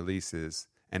out and releases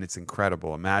and it's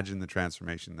incredible, imagine the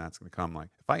transformation that's going to come. Like,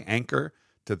 if I anchor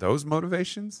to those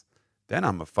motivations, then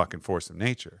I'm a fucking force of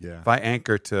nature. If I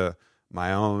anchor to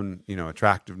my own, you know,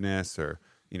 attractiveness or,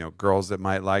 you know, girls that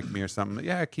might like me or something,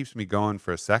 it keeps me going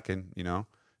for a second, you know.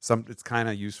 It's kind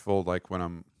of useful, like when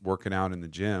I'm working out in the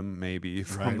gym, maybe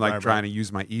if I'm trying to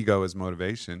use my ego as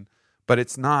motivation, but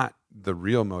it's not the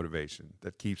real motivation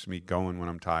that keeps me going when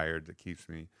I'm tired, that keeps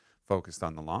me focused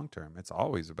on the long term. It's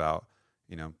always about,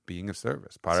 you know, being of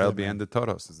service. Para el bien de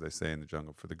todos, as they say in the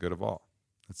jungle, for the good of all.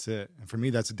 That's it. And for me,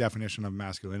 that's a definition of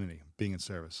masculinity, being in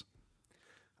service.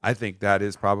 I think that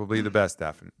is probably the best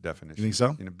definition. You think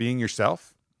so? You know, being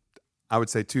yourself, I would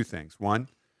say two things. One,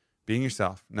 being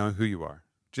yourself, knowing who you are,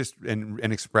 just and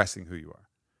expressing who you are.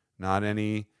 Not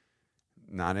any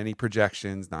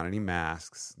projections, not any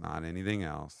masks, not anything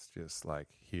else. Just like,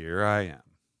 here I am.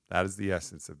 That is the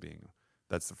essence of being.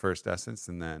 That's the first essence,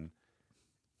 and then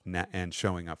and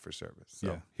showing up for service.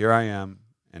 So here I am,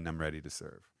 and I'm ready to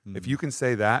serve. If you can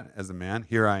say that as a man,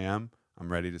 here I am,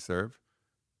 I'm ready to serve.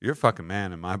 You're a fucking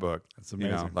man in my book. That's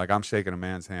amazing. You know, like I'm shaking a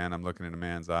man's hand, I'm looking in a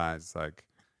man's eyes, like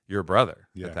you're a brother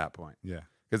at that point. Yeah.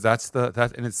 Because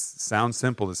and it sounds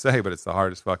simple to say, but it's the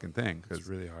hardest fucking thing. It's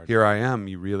really hard. Here I am,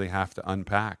 you really have to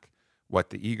unpack what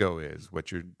the ego is,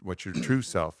 what your true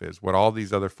self is, what all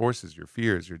these other forces, your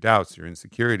fears, your doubts, your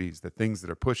insecurities, the things that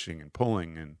are pushing and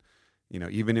pulling, and you know,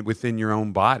 even within your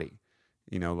own body,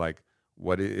 you know, like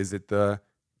what is it, the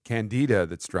candida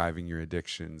that's driving your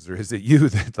addictions, or is it you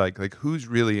that like who's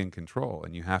really in control?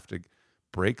 And you have to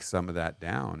break some of that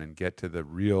down and get to the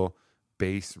real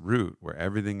base root where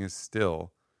everything is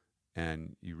still,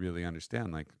 and you really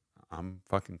understand, like, I'm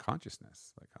fucking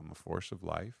consciousness, like I'm a force of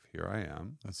life, here I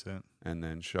am. That's it. And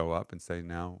then show up and say,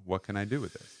 now what can I do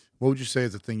with this? What would you say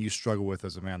is the thing you struggle with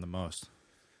as a man the most?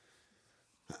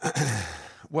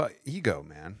 Well, ego,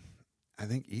 man. I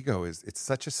think ego it's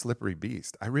such a slippery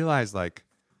beast. I realize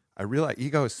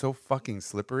ego is so fucking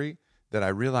slippery that I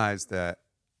realize that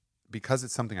because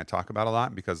it's something I talk about a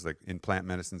lot, because like in plant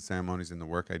medicine ceremonies, in the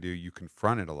work I do, you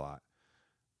confront it a lot.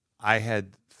 I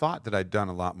had thought that I'd done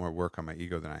a lot more work on my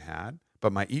ego than I had,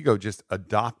 but my ego just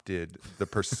adopted the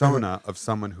persona of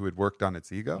someone who had worked on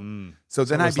its ego. So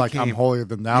then I became like, I'm holier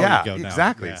than thou ego now.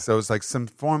 Exactly. Yeah. So it's like some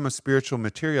form of spiritual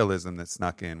materialism that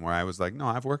snuck in, where I was like, no,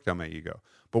 I've worked on my ego.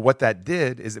 But what that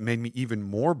did is it made me even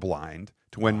more blind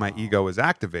to when my ego was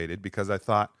activated, because I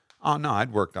thought, oh no,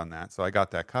 I'd worked on that, so I got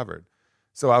that covered.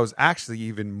 So I was actually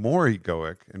even more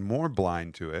egoic and more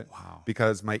blind to it,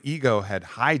 because my ego had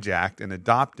hijacked and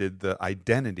adopted the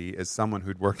identity as someone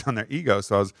who'd worked on their ego.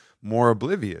 So I was more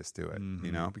oblivious to it,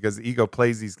 you know, because the ego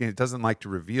plays these games. It doesn't like to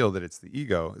reveal that it's the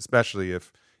ego, especially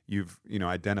if you've, you know,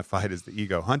 identified as the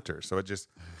ego hunter. So it just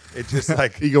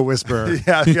like ego whisperer.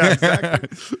 yeah, exactly.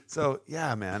 So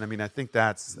yeah, man. I mean, I think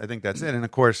that's it. And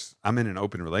of course, I'm in an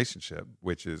open relationship,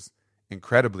 which is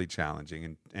incredibly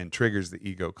challenging and triggers the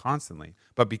ego constantly.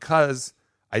 But because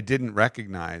I didn't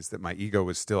recognize that my ego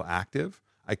was still active,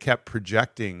 I kept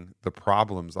projecting the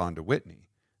problems onto Whitney.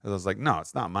 I was like, no,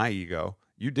 it's not my ego.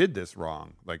 You did this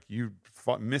wrong. Like, you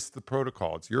missed the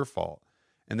protocol. It's your fault.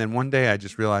 And then one day I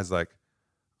just realized, like,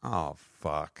 oh,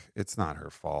 fuck, it's not her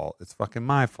fault. It's fucking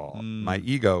my fault. My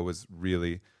ego was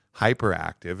really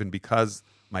hyperactive. And because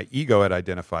my ego had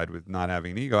identified with not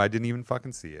having an ego, I didn't even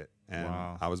fucking see it. And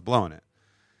I was blowing it.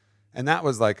 And that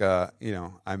was like a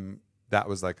kind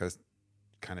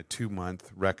of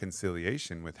 2-month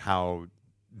reconciliation with how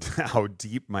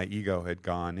deep my ego had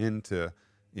gone into,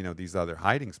 you know, these other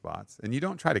hiding spots. And you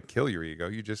don't try to kill your ego.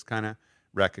 You just kind of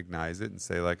recognize it and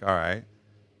say, like, all right,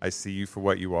 I see you for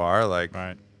what you are. Like,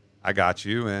 Right. I got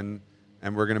you, and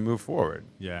we're going to move forward.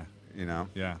 Yeah. You know?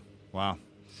 Yeah. Wow.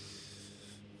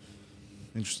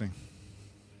 Interesting.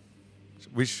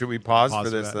 Should we pause for for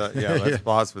this? that. Yeah, let's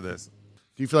pause for this.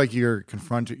 Do you feel like your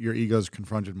ego's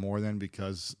confronted more than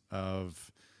because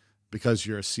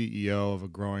you're a CEO of a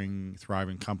growing,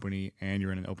 thriving company, and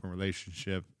you're in an open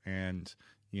relationship, and,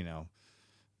 you know,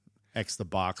 X the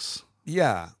box?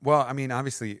 Yeah. Well, I mean,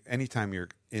 obviously, anytime you're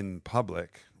in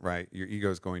public, right, your ego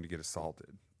is going to get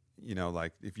assaulted. You know,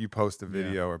 like if you post a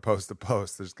video or post a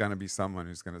post, there's going to be someone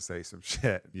who's going to say some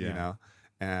shit, you know?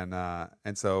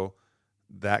 And so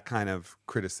that kind of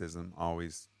criticism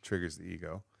always triggers the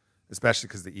ego, especially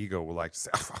because the ego will like say,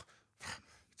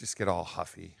 just get all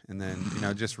huffy, and then, you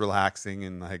know, just relaxing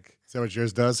and like, Is that what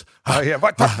yours does? oh yeah,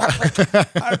 what?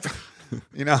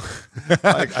 You know,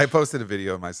 like I posted a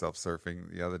video of myself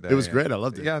surfing the other day. It was great. I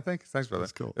loved it. Yeah, thanks, brother.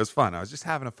 That's cool. It was fun. I was just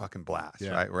having a fucking blast.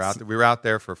 Yeah. Right, we were out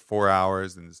there for 4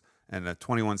 hours, and a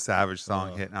 21 Savage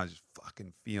song hit, and I was just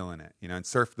fucking feeling it. You know, and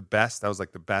surf the best. That was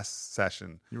like the best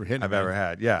session I've ever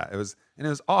had. Yeah, it was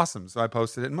awesome. So I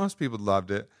posted it, and most people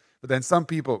loved it. But then some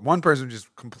people, one person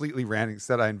just completely ranting,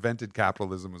 said I invented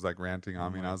capitalism, was like ranting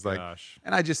on me, and I was like,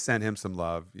 and I just sent him some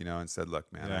love, you know, and said,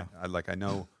 look, man, I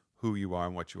know who you are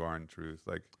and what you are in truth.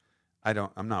 Like,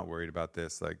 I'm not worried about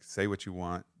this. Like, say what you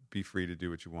want, be free to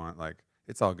do what you want. Like,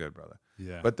 it's all good, brother.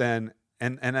 Yeah. But then,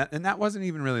 and that wasn't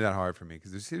even really that hard for me,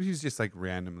 because he was just like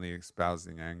randomly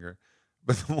espousing anger.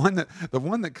 But the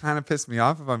one that kind of pissed me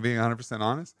off, if I'm being 100%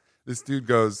 honest, this dude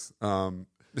goes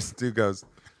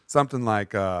something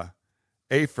like,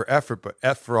 A for effort, but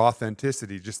F for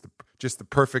authenticity. Just the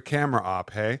perfect camera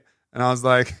op, hey? And I was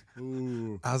like,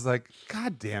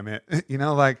 God damn it. You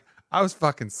know, like, I was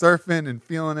fucking surfing and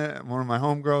feeling it. And one of my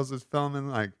homegirls was filming,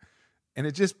 like, and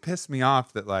it just pissed me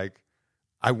off that, like,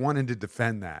 I wanted to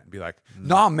defend that and be like,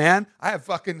 "Nah, man, I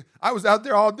was out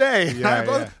there all day.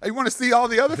 You want to see all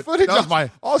the other footage?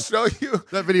 I'll show you."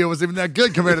 That video wasn't even that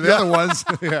good compared to the other ones.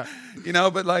 Yeah,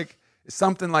 But like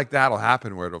something like that'll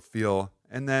happen where it'll feel,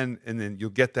 and then you'll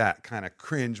get that kind of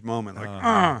cringe moment,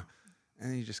 like,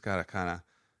 and you just gotta kind of,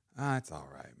 it's all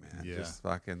right, man. Yeah. Just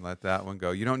fucking let that one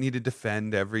go. You don't need to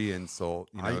defend every insult.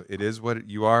 It is what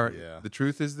you are. Yeah. The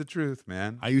truth is the truth,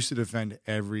 man. I used to defend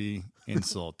every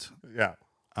insult. Yeah.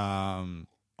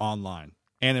 Online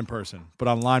and in person, but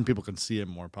online people can see it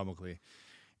more publicly.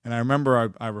 And I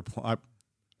remember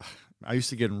I used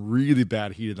to get in really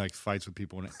bad heated like fights with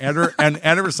people, and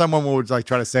whenever someone would like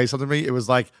try to say something to me, it was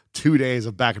like 2 days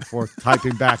of back and forth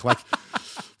typing back, like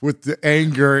with the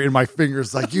anger in my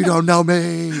fingers, like, you don't know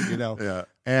me, Yeah.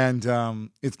 And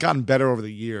it's gotten better over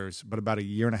the years, but about a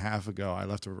year and a half ago I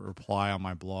left a reply on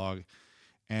my blog,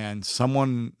 and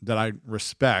someone that I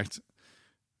respect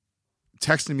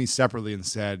texted me separately and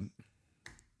said,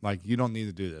 like, you don't need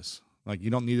to do this. Like, you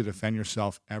don't need to defend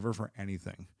yourself ever for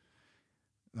anything.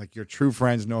 Like, your true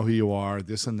friends know who you are,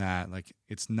 this and that. Like,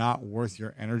 it's not worth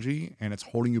your energy, and it's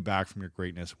holding you back from your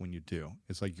greatness when you do.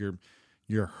 It's like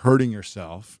you're hurting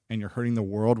yourself, and you're hurting the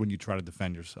world when you try to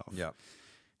defend yourself. Yeah. And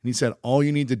he said, all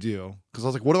you need to do, because I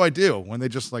was like, what do I do when they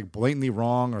just like blatantly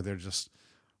wrong, or they're just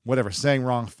whatever, saying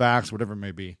wrong facts, whatever it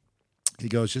may be. He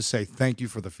goes, just say thank you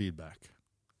for the feedback.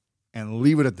 And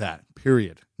leave it at that,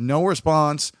 period. No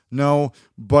response, no,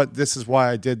 but this is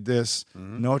why I did this.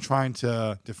 Mm-hmm. No trying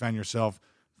to defend yourself.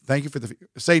 Thank you for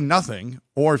say nothing,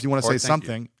 or if you want to say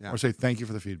something, or say thank you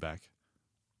for the feedback.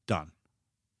 Done.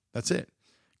 That's it.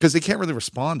 Because they can't really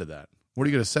respond to that. What are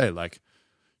you going to say? Like,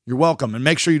 you're welcome, and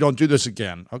make sure you don't do this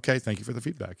again. Okay, thank you for the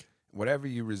feedback. Whatever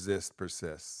you resist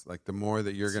persists. Like, the more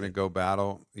that you're going to go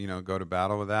to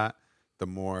battle with that, the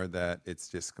more that it's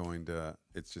just going to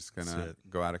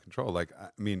go out of control. Like, I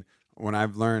mean, when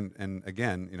I've learned, and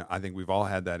again, I think we've all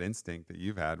had that instinct that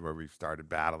you've had where we've started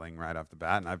battling right off the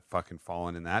bat, and I've fucking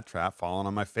fallen in that trap, fallen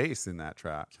on my face in that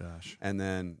trap. Gosh. And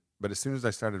then, but as soon as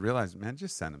I started realizing, man,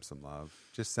 just send them some love.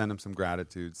 Just send them some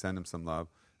gratitude, send them some love.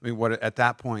 I mean, at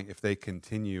that point, if they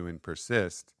continue and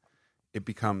persist, it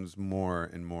becomes more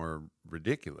and more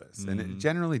ridiculous. Mm-hmm. And it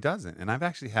generally doesn't. And I've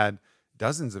actually had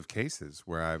dozens of cases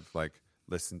where I've like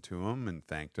listened to them and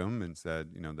thanked them and said,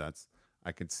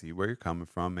 I can see where you're coming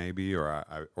from, maybe, or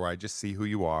I just see who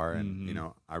you are, and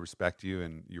I respect you,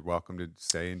 and you're welcome to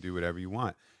say and do whatever you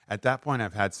want. At that point,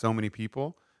 I've had so many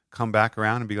people come back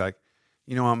around and be like,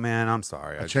 you know what, man, I'm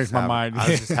sorry, I changed my mind. I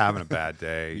was just having a bad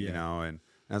day, and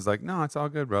I was like, no, it's all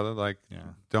good, brother. Like,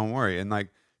 don't worry. And like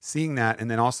seeing that,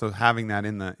 and then also having that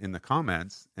in the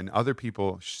comments, and other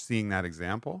people seeing that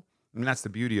example. I mean, that's the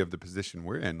beauty of the position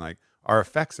we're in. Like, our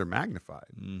effects are magnified.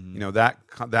 Mm-hmm.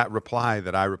 That reply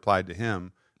that I replied to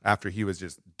him after he was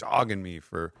just dogging me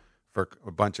for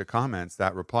a bunch of comments,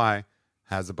 that reply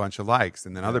has a bunch of likes.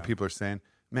 And then other people are saying,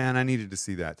 man, I needed to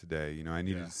see that today. I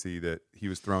needed to see that he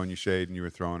was throwing you shade and you were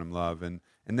throwing him love. And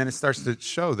then it starts to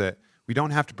show that we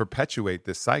don't have to perpetuate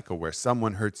this cycle where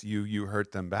someone hurts you, you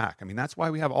hurt them back. I mean, that's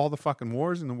why we have all the fucking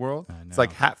wars in the world. It's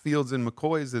like Hatfields and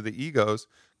McCoys of the egos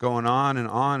going on and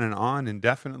on and on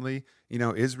indefinitely.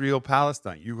 Israel,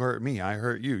 Palestine, you hurt me, I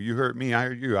hurt you. You hurt me, I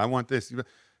hurt you. I want this.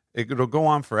 It'll go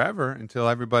on forever until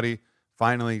everybody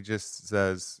finally just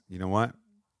says, you know what?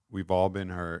 We've all been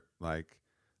hurt. Like,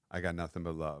 I got nothing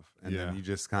but love. And then you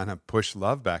just kind of push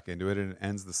love back into it, and it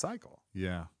ends the cycle.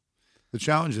 Yeah. The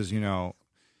challenge is,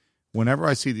 whenever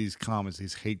I see these comments,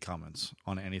 these hate comments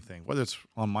on anything, whether it's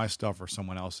on my stuff or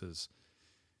someone else's,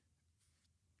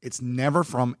 it's never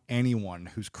from anyone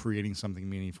who's creating something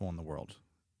meaningful in the world.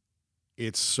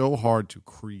 It's so hard to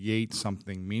create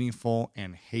something meaningful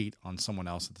and hate on someone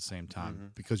else at the same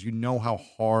time, because you know how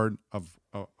hard of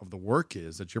the work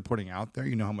is that you're putting out there.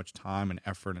 You know how much time and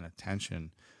effort and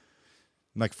attention.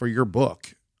 Like, for your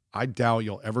book, I doubt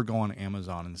you'll ever go on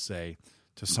Amazon and say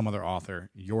to some other author,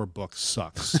 your book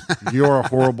sucks. You're a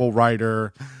horrible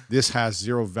writer. This has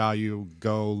zero value.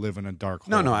 Go live in a dark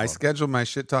hole. No, I schedule my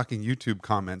shit talking YouTube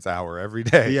comments hour every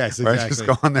day. Yes, exactly. exactly. I just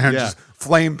go on there and just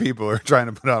flame people who are trying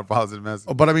to put out a positive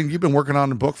message. But I mean, you've been working on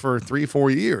the book for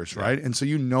 3-4 years, right? And so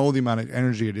you know the amount of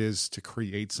energy it is to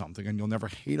create something, and you'll never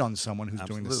hate on someone who's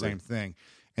doing the same thing.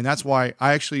 And that's why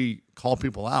I actually call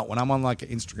people out when I'm on like an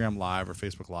Instagram Live or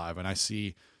Facebook Live and I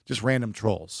see just random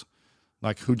trolls,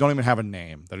 like, who don't even have a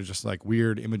name, that are just like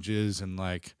weird images and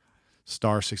like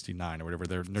Star 69 or whatever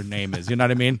their name is. You know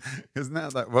what I mean? Isn't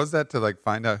that was that to like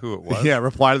find out who it was? Yeah,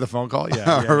 reply to the phone call.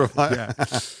 Yeah, reply.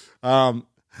 Yeah.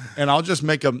 And I'll just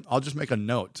make a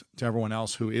note to everyone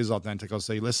else who is authentic. I'll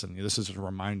say, listen, this is a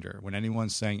reminder. When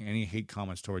anyone's saying any hate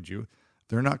comments towards you,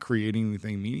 they're not creating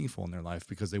anything meaningful in their life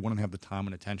because they wouldn't have the time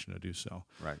and attention to do so.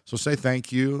 Right. So say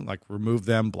thank you, like remove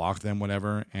them, block them,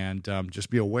 whatever, and just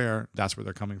be aware that's where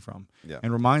they're coming from. Yeah.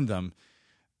 And remind them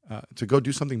to go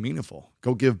do something meaningful.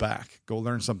 Go give back. Go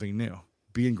learn something new.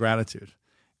 Be in gratitude.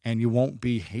 And you won't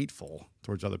be hateful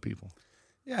towards other people.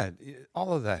 Yeah,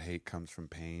 all of that hate comes from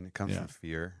pain. It comes Yeah. from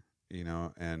fear,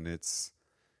 and it's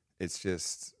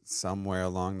just somewhere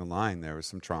along the line there was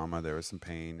some trauma, there was some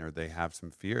pain, or they have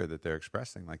some fear that they're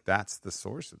expressing. Like that's the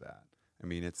source of that. I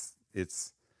mean, it's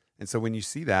and so when you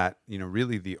see that,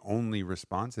 really the only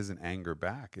response isn't anger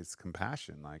back, it's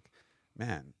compassion. Like,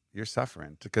 man, you're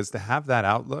suffering. Because to have that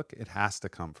outlook, it has to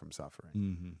come from suffering.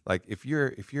 Mm-hmm. Like if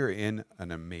you're in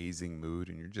an amazing mood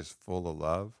and you're just full of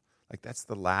love, like that's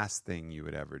the last thing you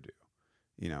would ever do,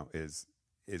 is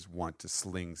want to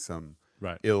sling some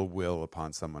Right. ill will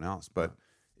upon someone else. But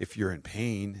if you're in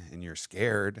pain and you're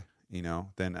scared,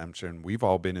 then I'm sure, and we've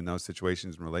all been in those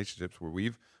situations in relationships where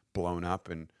we've blown up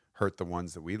and hurt the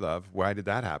ones that we love. Why did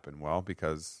that happen? Well,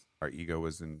 because our ego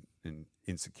was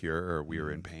insecure, or we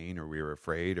were in pain, or we were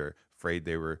afraid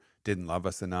they didn't love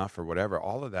us enough, or whatever.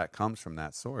 All of that comes from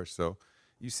that source. So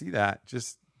you see that,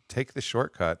 just take the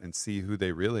shortcut and see who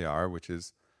they really are, which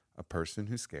is a person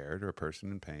who's scared or a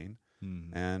person in pain.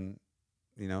 Mm-hmm. And,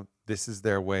 this is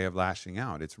their way of lashing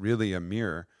out. It's really a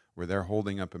mirror where they're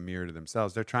holding up a mirror to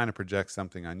themselves. They're trying to project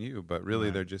something on you, but really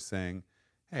Right. they're just saying,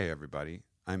 hey, everybody,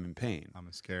 I'm in pain.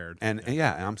 I'm scared. And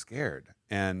I'm scared.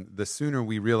 And the sooner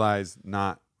we realize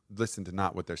listen to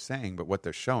not what they're saying, but what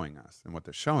they're showing us. And what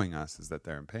they're showing us is that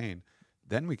they're in pain.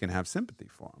 Then we can have sympathy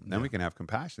for them. Then Yeah. we can have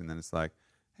compassion. Then it's like,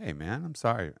 hey man, I'm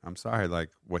sorry.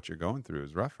 Like what you're going through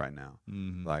is rough right now.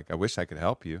 Mm-hmm. Like I wish I could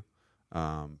help you.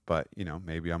 But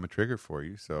maybe I'm a trigger for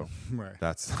you. So Right.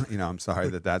 that's, I'm sorry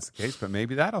that that's the case, but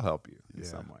maybe that'll help you in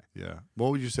some way. Yeah.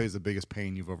 What would you say is the biggest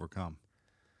pain you've overcome?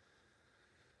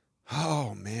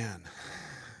 Oh man,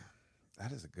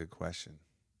 that is a good question.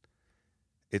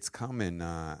 It's come in,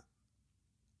 Let's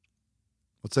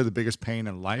say the biggest pain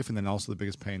in life, and then also the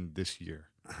biggest pain this year.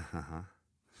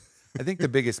 I think the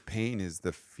biggest pain is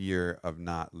the fear of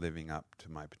not living up to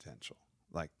my potential.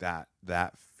 Like that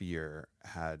fear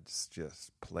had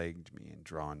just plagued me and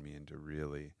drawn me into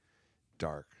really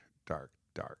dark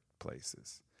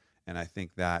places. And I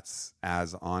think that's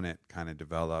as On It kind of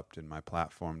developed and my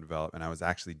platform developed, and I was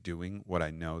actually doing what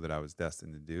I know that I was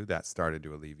destined to do, that started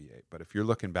to alleviate. But if you're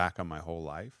looking back on my whole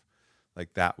life,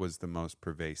 like that was the most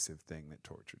pervasive thing that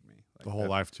tortured me. Like The whole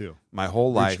life too. my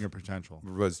whole life Reaching your potential.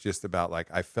 was just about like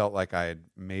I felt like I had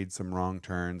made some wrong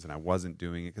turns and I wasn't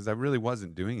doing it because I really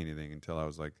wasn't doing anything until I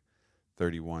was like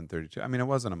 31, 32. I mean, it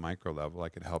wasn't a micro level. I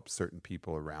could help certain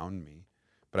people around me,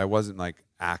 but I wasn't like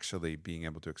actually being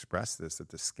able to express this at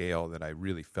the scale that I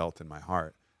really felt in my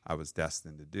heart I was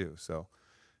destined to do. So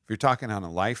if you're talking on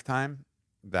a lifetime,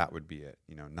 that would be it,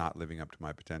 not living up to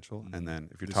my potential. And then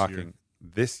if you're talking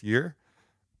this year,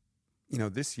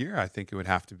 this year, I think it would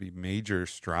have to be major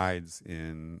strides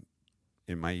in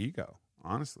my ego,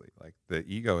 honestly. Like the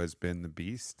ego has been the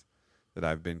beast that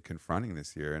I've been confronting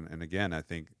this year. And again, I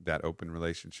think that open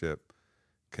relationship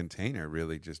container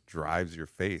really just drives your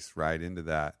face right into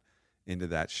that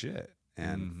shit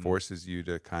and forces you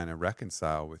to kind of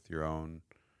reconcile with your own,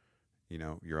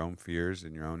 your own fears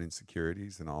and your own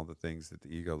insecurities and all the things that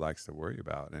the ego likes to worry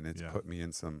about. And it's put me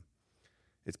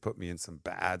in some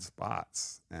bad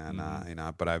spots, and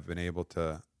but I've been able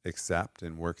to accept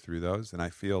and work through those, and I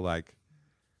feel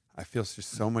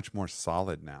just so much more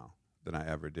solid now than I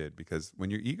ever did. Because when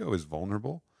your ego is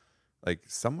vulnerable, like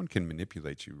someone can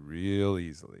manipulate you real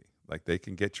easily. Like they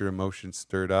can get your emotions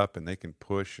stirred up, and they can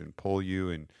push and pull you,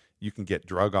 and you can get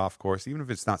drug off course, even if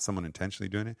it's not someone intentionally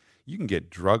doing it. You can get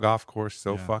drug off course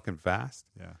so fucking fast.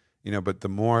 Yeah. But the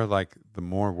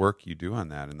more work you do on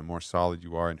that and the more solid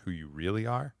you are in who you really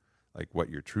are, like what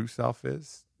your true self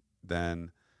is,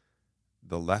 then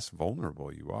the less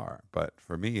vulnerable you are. But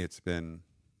for me, it's been,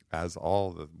 as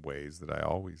all the ways that I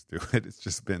always do it, it's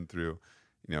just been through,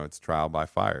 it's trial by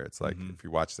fire. It's like if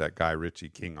you watch that Guy Ritchie,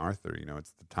 King Arthur,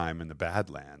 it's the time in the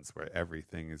Badlands where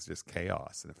everything is just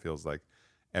chaos and it feels like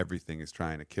everything is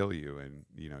trying to kill you, and,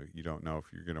 you don't know if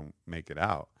you're going to make it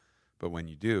out. But when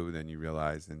you do, then you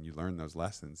realize and you learn those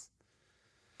lessons.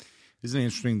 Isn't it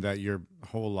interesting that your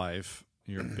whole life,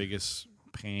 your biggest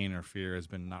pain or fear has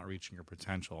been not reaching your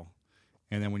potential?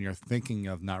 And then when you're thinking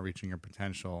of not reaching your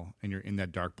potential and you're in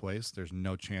that dark place, there's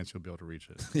no chance you'll be able to reach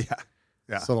it.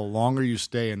 Yeah. So the longer you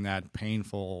stay in that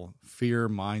painful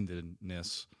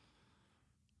fear-mindedness,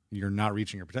 you're not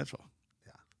reaching your potential.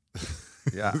 Yeah.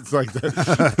 Yeah. It's like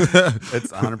that.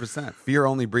 It's 100%. Fear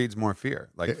only breeds more fear.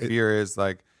 Like fear is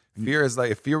like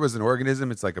if fear was an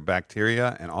organism, it's like a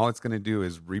bacteria, and all it's going to do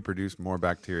is reproduce more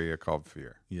bacteria called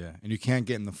fear. Yeah, and you can't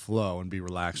get in the flow and be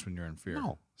relaxed when you're in fear.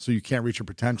 No. So you can't reach your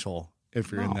potential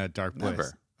if you're in that dark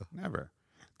place. Never.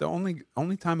 The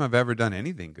only time I've ever done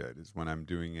anything good is when I'm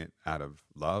doing it out of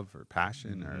love or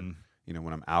passion, or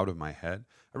when I'm out of my head.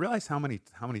 I realize how many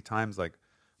times like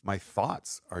my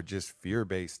thoughts are just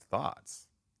fear-based thoughts.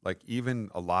 Like even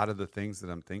a lot of the things that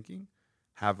I'm thinking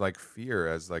have like fear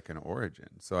as like an origin.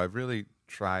 So I've really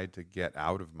tried to get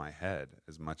out of my head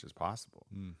as much as possible.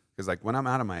 Because like when I'm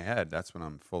out of my head, that's when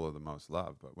I'm full of the most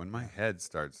love. But when my head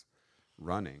starts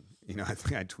running, I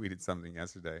think I tweeted something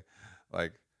yesterday,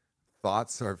 like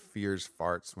thoughts are fear's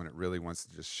farts when it really wants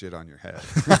to just shit on your head.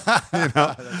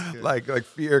 Like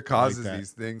fear causes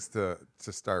these things to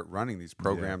start running, these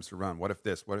programs to run. What if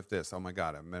this? What if this? Oh my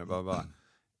God, I'm blah, blah, blah.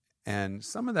 And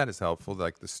some of that is helpful,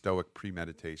 like the stoic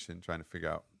premeditation, trying to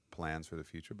figure out plans for the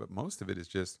future. But most of it is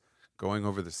just going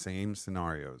over the same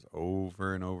scenarios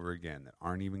over and over again that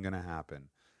aren't even going to happen.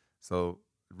 So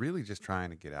really just trying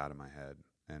to get out of my head,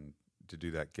 and to do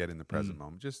that, get in the present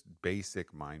moment, just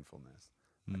basic mindfulness.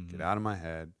 Like get out of my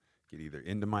head, get either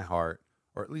into my heart,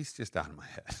 or at least just out of my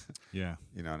head. Yeah.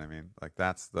 You know what I mean? Like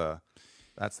that's the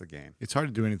game. It's hard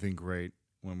to do anything great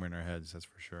when we're in our heads, that's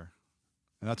for sure.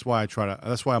 And that's why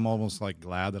that's why I'm almost like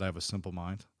glad that I have a simple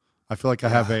mind. I feel like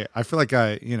I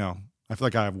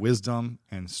have wisdom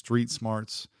and street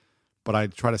smarts, but I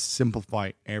try to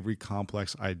simplify every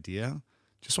complex idea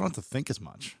just so I don't have to think as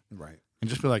much. Right. And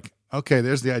just be like, okay,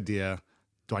 there's the idea.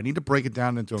 Do I need to break it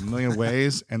down into a million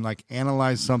ways and like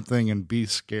analyze something and be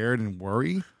scared and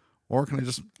worry? Or can I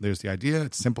just, there's the idea,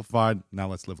 it's simplified, now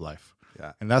let's live life.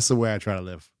 Yeah. And that's the way I try to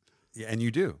live. Yeah, and you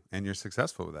do. And you're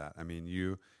successful with that. I mean,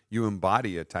 you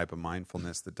embody a type of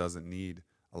mindfulness that doesn't need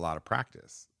a lot of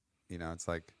practice. It's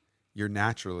like you're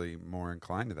naturally more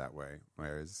inclined to that way.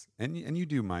 Whereas, and you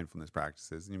do mindfulness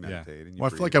practices and you meditate. And you I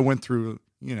feel like I went through,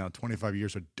 25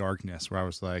 years of darkness where I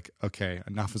was like, okay,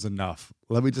 enough is enough.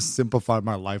 Let me just simplify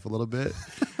my life a little bit.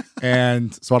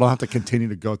 And so I don't have to continue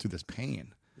to go through this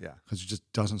pain. Yeah. Because it just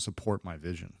doesn't support my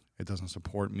vision. It doesn't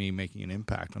support me making an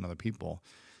impact on other people.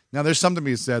 Now, there's something to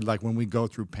be said, like when we go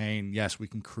through pain, yes, we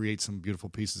can create some beautiful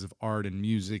pieces of art and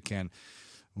music, and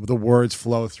the words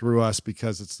flow through us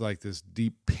because it's like this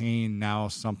deep pain. Now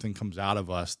something comes out of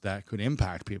us that could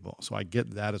impact people. So I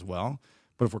get that as well.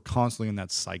 But if we're constantly in that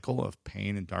cycle of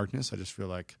pain and darkness, I just feel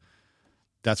like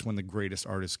that's when the greatest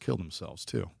artists kill themselves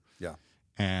too. Yeah.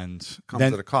 And comes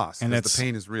at a cost, and the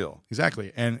pain is real.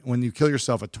 Exactly. And when you kill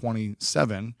yourself at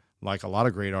 27, like a lot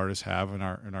of great artists have in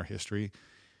our history,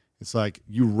 it's like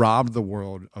you robbed the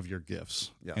world of your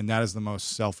gifts. Yeah. And that is the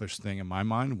most selfish thing in my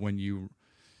mind, when you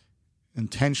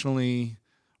intentionally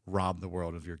rob the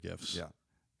world of your gifts. Yeah.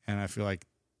 And I feel like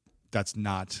that's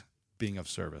not being of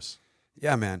service.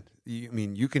 Yeah, man.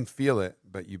 You can feel it,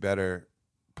 but you better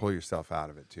pull yourself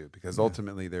out of it too, because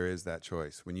ultimately there is that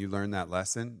choice. When you learn that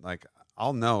lesson, like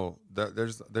I'll know that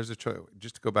there's a choice.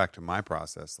 Just to go back to my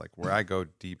process, like where I go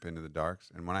deep into the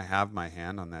darks, and when I have my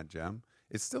hand on that gem,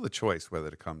 it's still a choice whether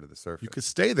to come to the surface. You could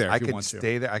stay there. I could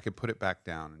stay there. I could put it back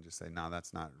down and just say, no,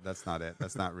 that's not it.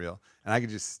 That's not real. And I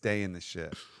could just stay in the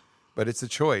shit. But it's a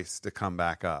choice to come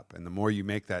back up. And the more you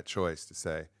make that choice to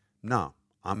say, no,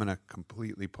 I'm going to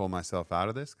completely pull myself out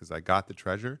of this because I got the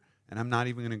treasure, and I'm not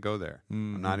even going to go there.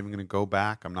 I'm not even going to go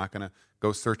back. I'm not going to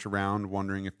go search around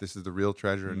wondering if this is the real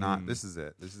treasure or not. This is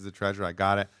it. This is the treasure. I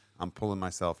got it. I'm pulling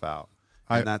myself out.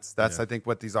 And that's I think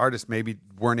what these artists maybe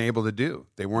weren't able to do.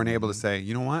 They weren't able to say,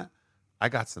 you know what? I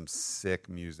got some sick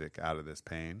music out of this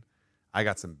pain. I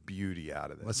got some beauty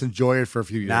out of this. Let's enjoy it for a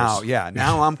few years.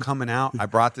 Now I'm coming out. I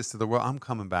brought this to the world. I'm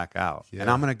coming back out. Yeah. And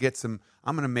I'm going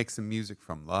to make some music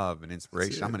from love and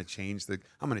inspiration. I'm going to change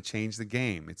the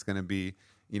game. It's going to be,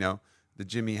 the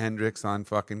Jimi Hendrix on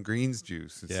fucking greens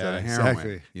juice instead of heroin.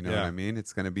 Exactly. You know what I mean?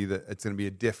 It's going to be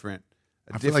a different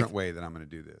way that I'm going to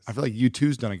do this. I feel like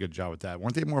U2's done a good job with that.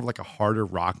 Weren't they more of like a harder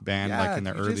rock band, like in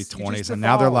their early 20s? And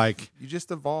now they're like, you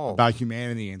just evolve about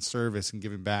humanity and service and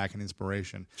giving back and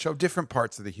inspiration. Show different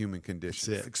parts of the human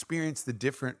condition. Experience the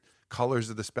different colors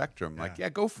of the spectrum.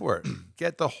 Like, go for it.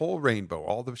 Get the whole rainbow,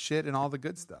 all the shit and all the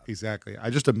good stuff. Exactly. I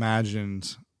just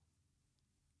imagined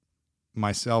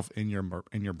myself in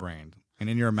your brain and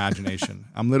in your imagination.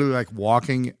 I'm literally like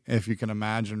walking, if you can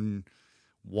imagine,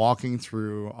 walking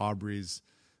through Aubrey's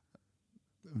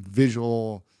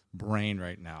visual brain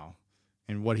right now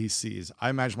and what he sees. I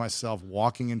imagine myself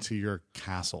walking into your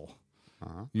castle.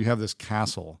 You have this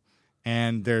castle,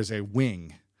 and there's a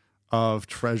wing of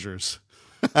treasures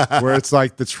where it's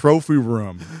like the trophy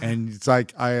room, and it's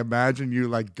like I imagine you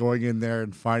like going in there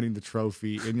and finding the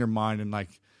trophy in your mind, and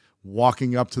like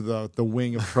walking up to the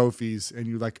wing of trophies, and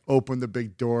you like open the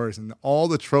big doors, and all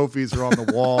the trophies are on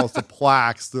the walls, the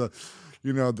plaques, the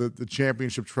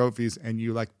championship trophies, and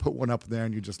you like put one up there,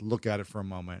 and you just look at it for a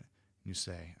moment, and you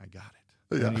say, "I got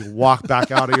it." And then you walk back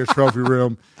out of your trophy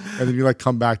room, and then you like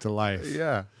come back to life.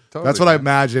 Yeah. Totally, That's what I man.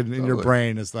 imagine in your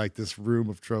brain is like this room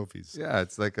of trophies. Yeah,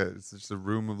 it's just a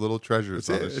room of little treasures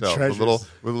on the It's shelf, treasures.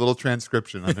 with a little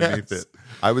transcription underneath Yes. it.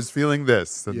 I was feeling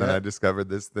this, and then Yeah. I discovered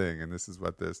this thing, and this is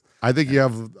what this. I think you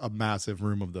have a massive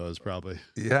room of those probably.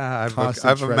 Yeah, Constant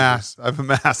I've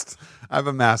treasures.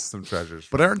 amassed some treasures.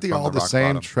 But aren't they from all the rock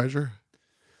same bottom. treasure?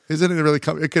 Isn't it really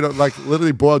it could like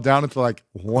literally boil down into like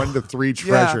 1 to 3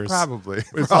 treasures. Yeah, probably.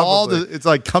 It's all it's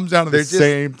like comes down to the They're just-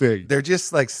 same thing. They're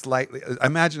just like slightly. I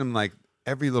imagine them like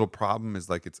every little problem is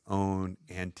like its own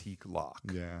antique lock.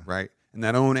 Yeah. Right. And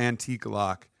that own antique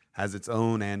lock has its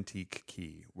own antique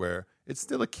key, where it's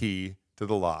still a key to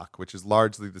the lock, which is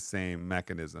largely the same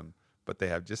mechanism, but they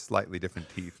have just slightly different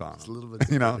teeth on them. a little bit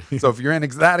You know. So if you're in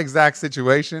that exact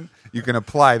situation, you can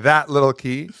apply that little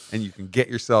key, and you can get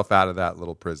yourself out of that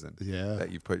little prison Yeah.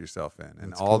 that you put yourself in.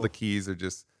 And That's all cool. the keys are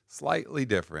just slightly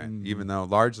different, Mm-hmm. even though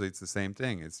largely it's the same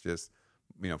thing. It's just,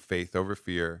 faith over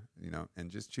fear, and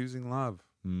just choosing love,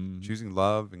 Mm-hmm. choosing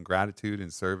love and gratitude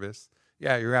and service.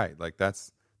 Yeah, you're right. Like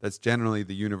that's generally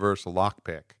the universal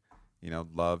lockpick.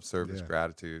 Love, service, Yeah.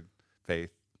 gratitude, faith.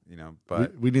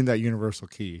 But we need that universal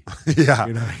key. yeah,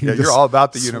 You know, yeah, just you're all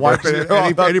about the swipe universal. it, You're all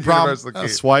any, about any the problem, universal key.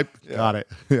 swipe, Yeah. got it.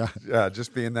 Yeah. Yeah,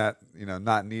 just being that,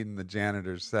 not needing the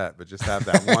janitor's set, but just have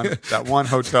that one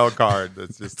hotel card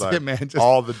that's just That's like it, man. Just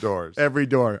all the doors. Every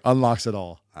door unlocks it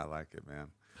all. I like it, man.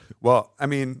 Well, I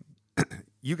mean,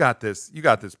 you got this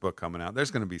book coming out.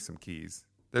 There's going to be some keys.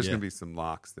 There's Yeah. going to be some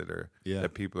locks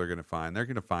that people are going to find. They're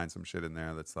going to find some shit in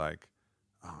there that's like,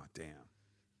 oh damn,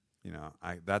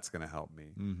 that's going to help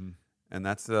me. Mm-hmm. And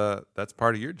that's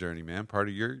part of your journey, man. Part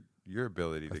of your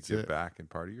ability to That's give it. back and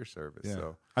part of your service. Yeah.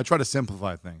 So I try to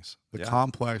simplify things. The Yeah.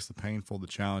 complex, the painful, the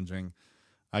challenging.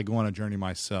 I go on a journey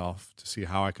myself to see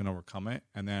how I can overcome it.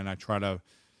 And then I try to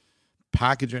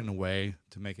package it in a way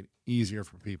to make it easier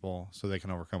for people so they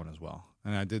can overcome it as well.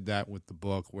 And I did that with the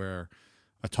book where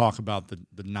I talk about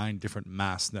the 9 different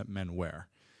masks that men wear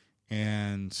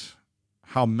and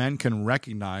how men can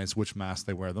recognize which mask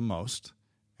they wear the most,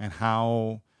 and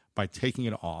how by taking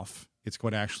it off, it's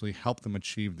going to actually help them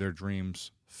achieve their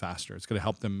dreams faster. It's going to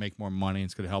help them make more money.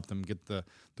 It's going to help them get the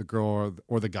girl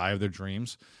or the guy of their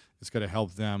dreams. It's going to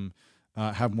help them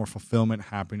have more fulfillment,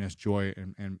 happiness, joy,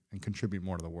 and contribute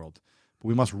more to the world. But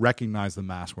we must recognize the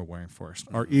mask we're wearing first.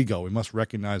 Our ego, we must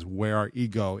recognize where our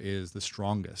ego is the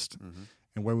strongest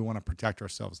and where we want to protect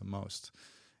ourselves the most.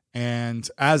 And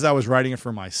as I was writing it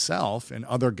for myself and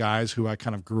other guys who I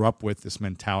kind of grew up with, this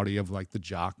mentality of like the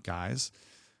jock guys,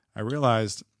 I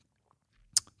realized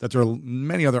that there are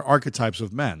many other archetypes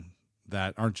of men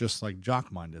that aren't just like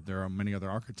jock-minded. There are many other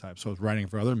archetypes. So I was writing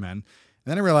for other men. And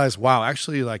then I realized, wow,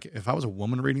 actually, like if I was a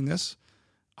woman reading this,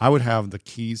 I would have the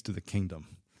keys to the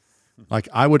kingdom. Like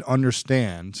I would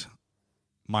understand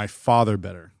my father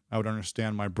better. I would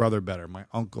understand my brother better, my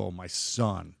uncle, my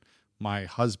son, my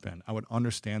husband. I would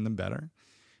understand them better.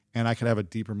 And I could have a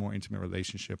deeper, more intimate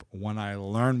relationship when I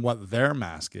learn what their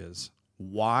mask is,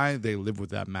 why they live with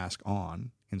that mask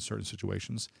on in certain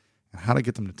situations, and how to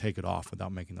get them to take it off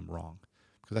without making them wrong.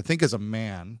 Because I think as a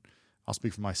man, I'll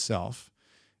speak for myself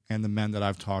and the men that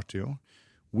I've talked to,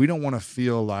 we don't want to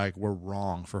feel like we're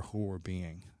wrong for who we're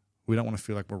being. We don't want to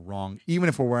feel like we're wrong, even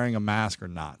if we're wearing a mask or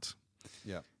not.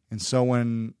 yeah, And so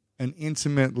when an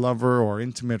intimate lover or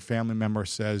intimate family member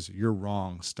says, you're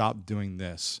wrong, stop doing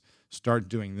this, start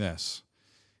doing this,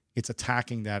 it's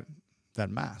attacking that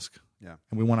mask. yeah,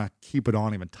 And we want to keep it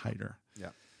on even tighter. yeah.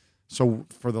 So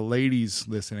for the ladies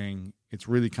listening, it's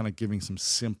really kind of giving some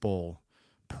simple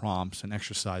prompts and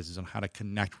exercises on how to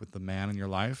connect with the man in your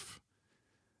life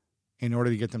in order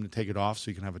to get them to take it off so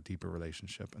you can have a deeper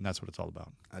relationship. And that's what it's all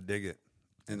about. I dig it.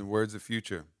 In the words of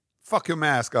Future, fuck your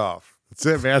mask off. That's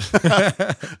it, man.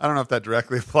 I don't know if that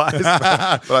directly applies,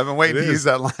 but I've been waiting It to is. use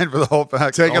that line for the whole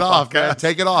pack. Take it off, man.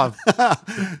 Take it off.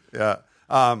 Yeah.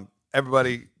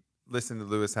 Everybody, listen to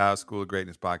Lewis House School of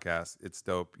Greatness podcast. It's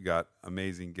dope. You got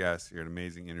amazing guests. You're an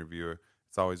amazing interviewer.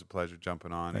 It's always a pleasure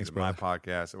jumping on Thanks, into my brother.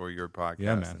 podcast or your podcast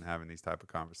Yeah, man. and having these type of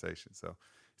conversations. So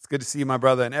it's good to see you, my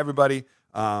brother, and everybody.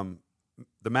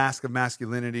 The Mask of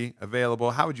Masculinity available.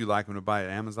 How would you like them to buy it?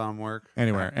 Amazon work?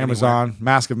 Anywhere. Amazon,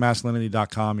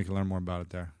 maskofmasculinity.com. You can learn more about it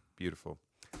there. Beautiful.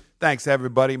 Thanks,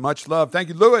 everybody. Much love. Thank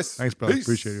you, Lewis. Thanks, brother. Peace.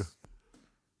 Appreciate you.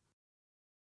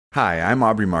 Hi, I'm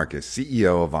Aubrey Marcus,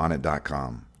 CEO of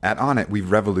Onnit.com. At Onnit,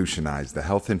 we've revolutionized the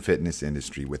health and fitness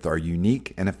industry with our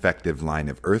unique and effective line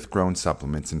of earth-grown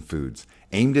supplements and foods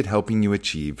aimed at helping you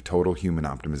achieve total human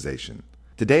optimization.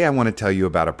 Today, I want to tell you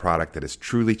about a product that has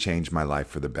truly changed my life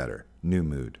for the better, New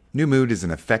Mood. New Mood is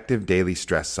an effective daily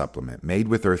stress supplement made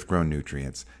with earth-grown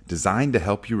nutrients designed to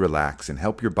help you relax and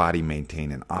help your body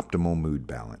maintain an optimal mood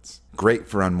balance. Great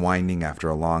for unwinding after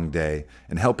a long day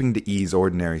and helping to ease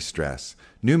ordinary stress,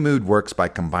 New Mood works by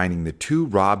combining the two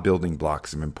raw building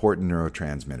blocks of important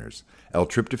neurotransmitters,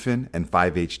 L-tryptophan and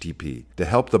 5-HTP, to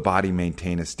help the body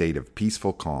maintain a state of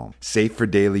peaceful calm. Safe for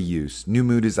daily use, New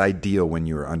Mood is ideal when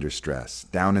you are under stress,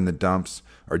 down in the dumps,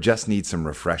 or just need some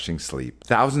refreshing sleep.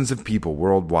 Thousands of people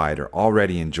worldwide are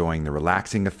already enjoying the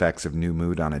relaxing effects of New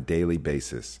Mood on a daily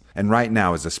basis. And right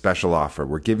now, as a special offer,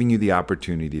 we're giving you the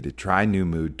opportunity to try New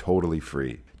Mood totally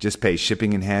free. Just pay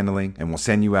shipping and handling, and we'll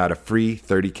send you out a free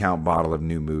 30-count bottle of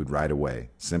New Mood right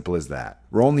away. Simple as that.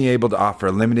 We're only able to offer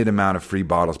a limited amount of free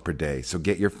bottles per day, so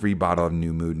get your free bottle of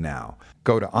New Mood now.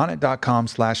 Go to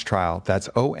onnit.com/trial, that's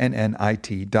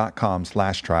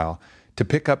ONNIT.com/trial, to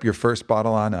pick up your first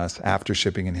bottle on us after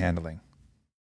shipping and handling.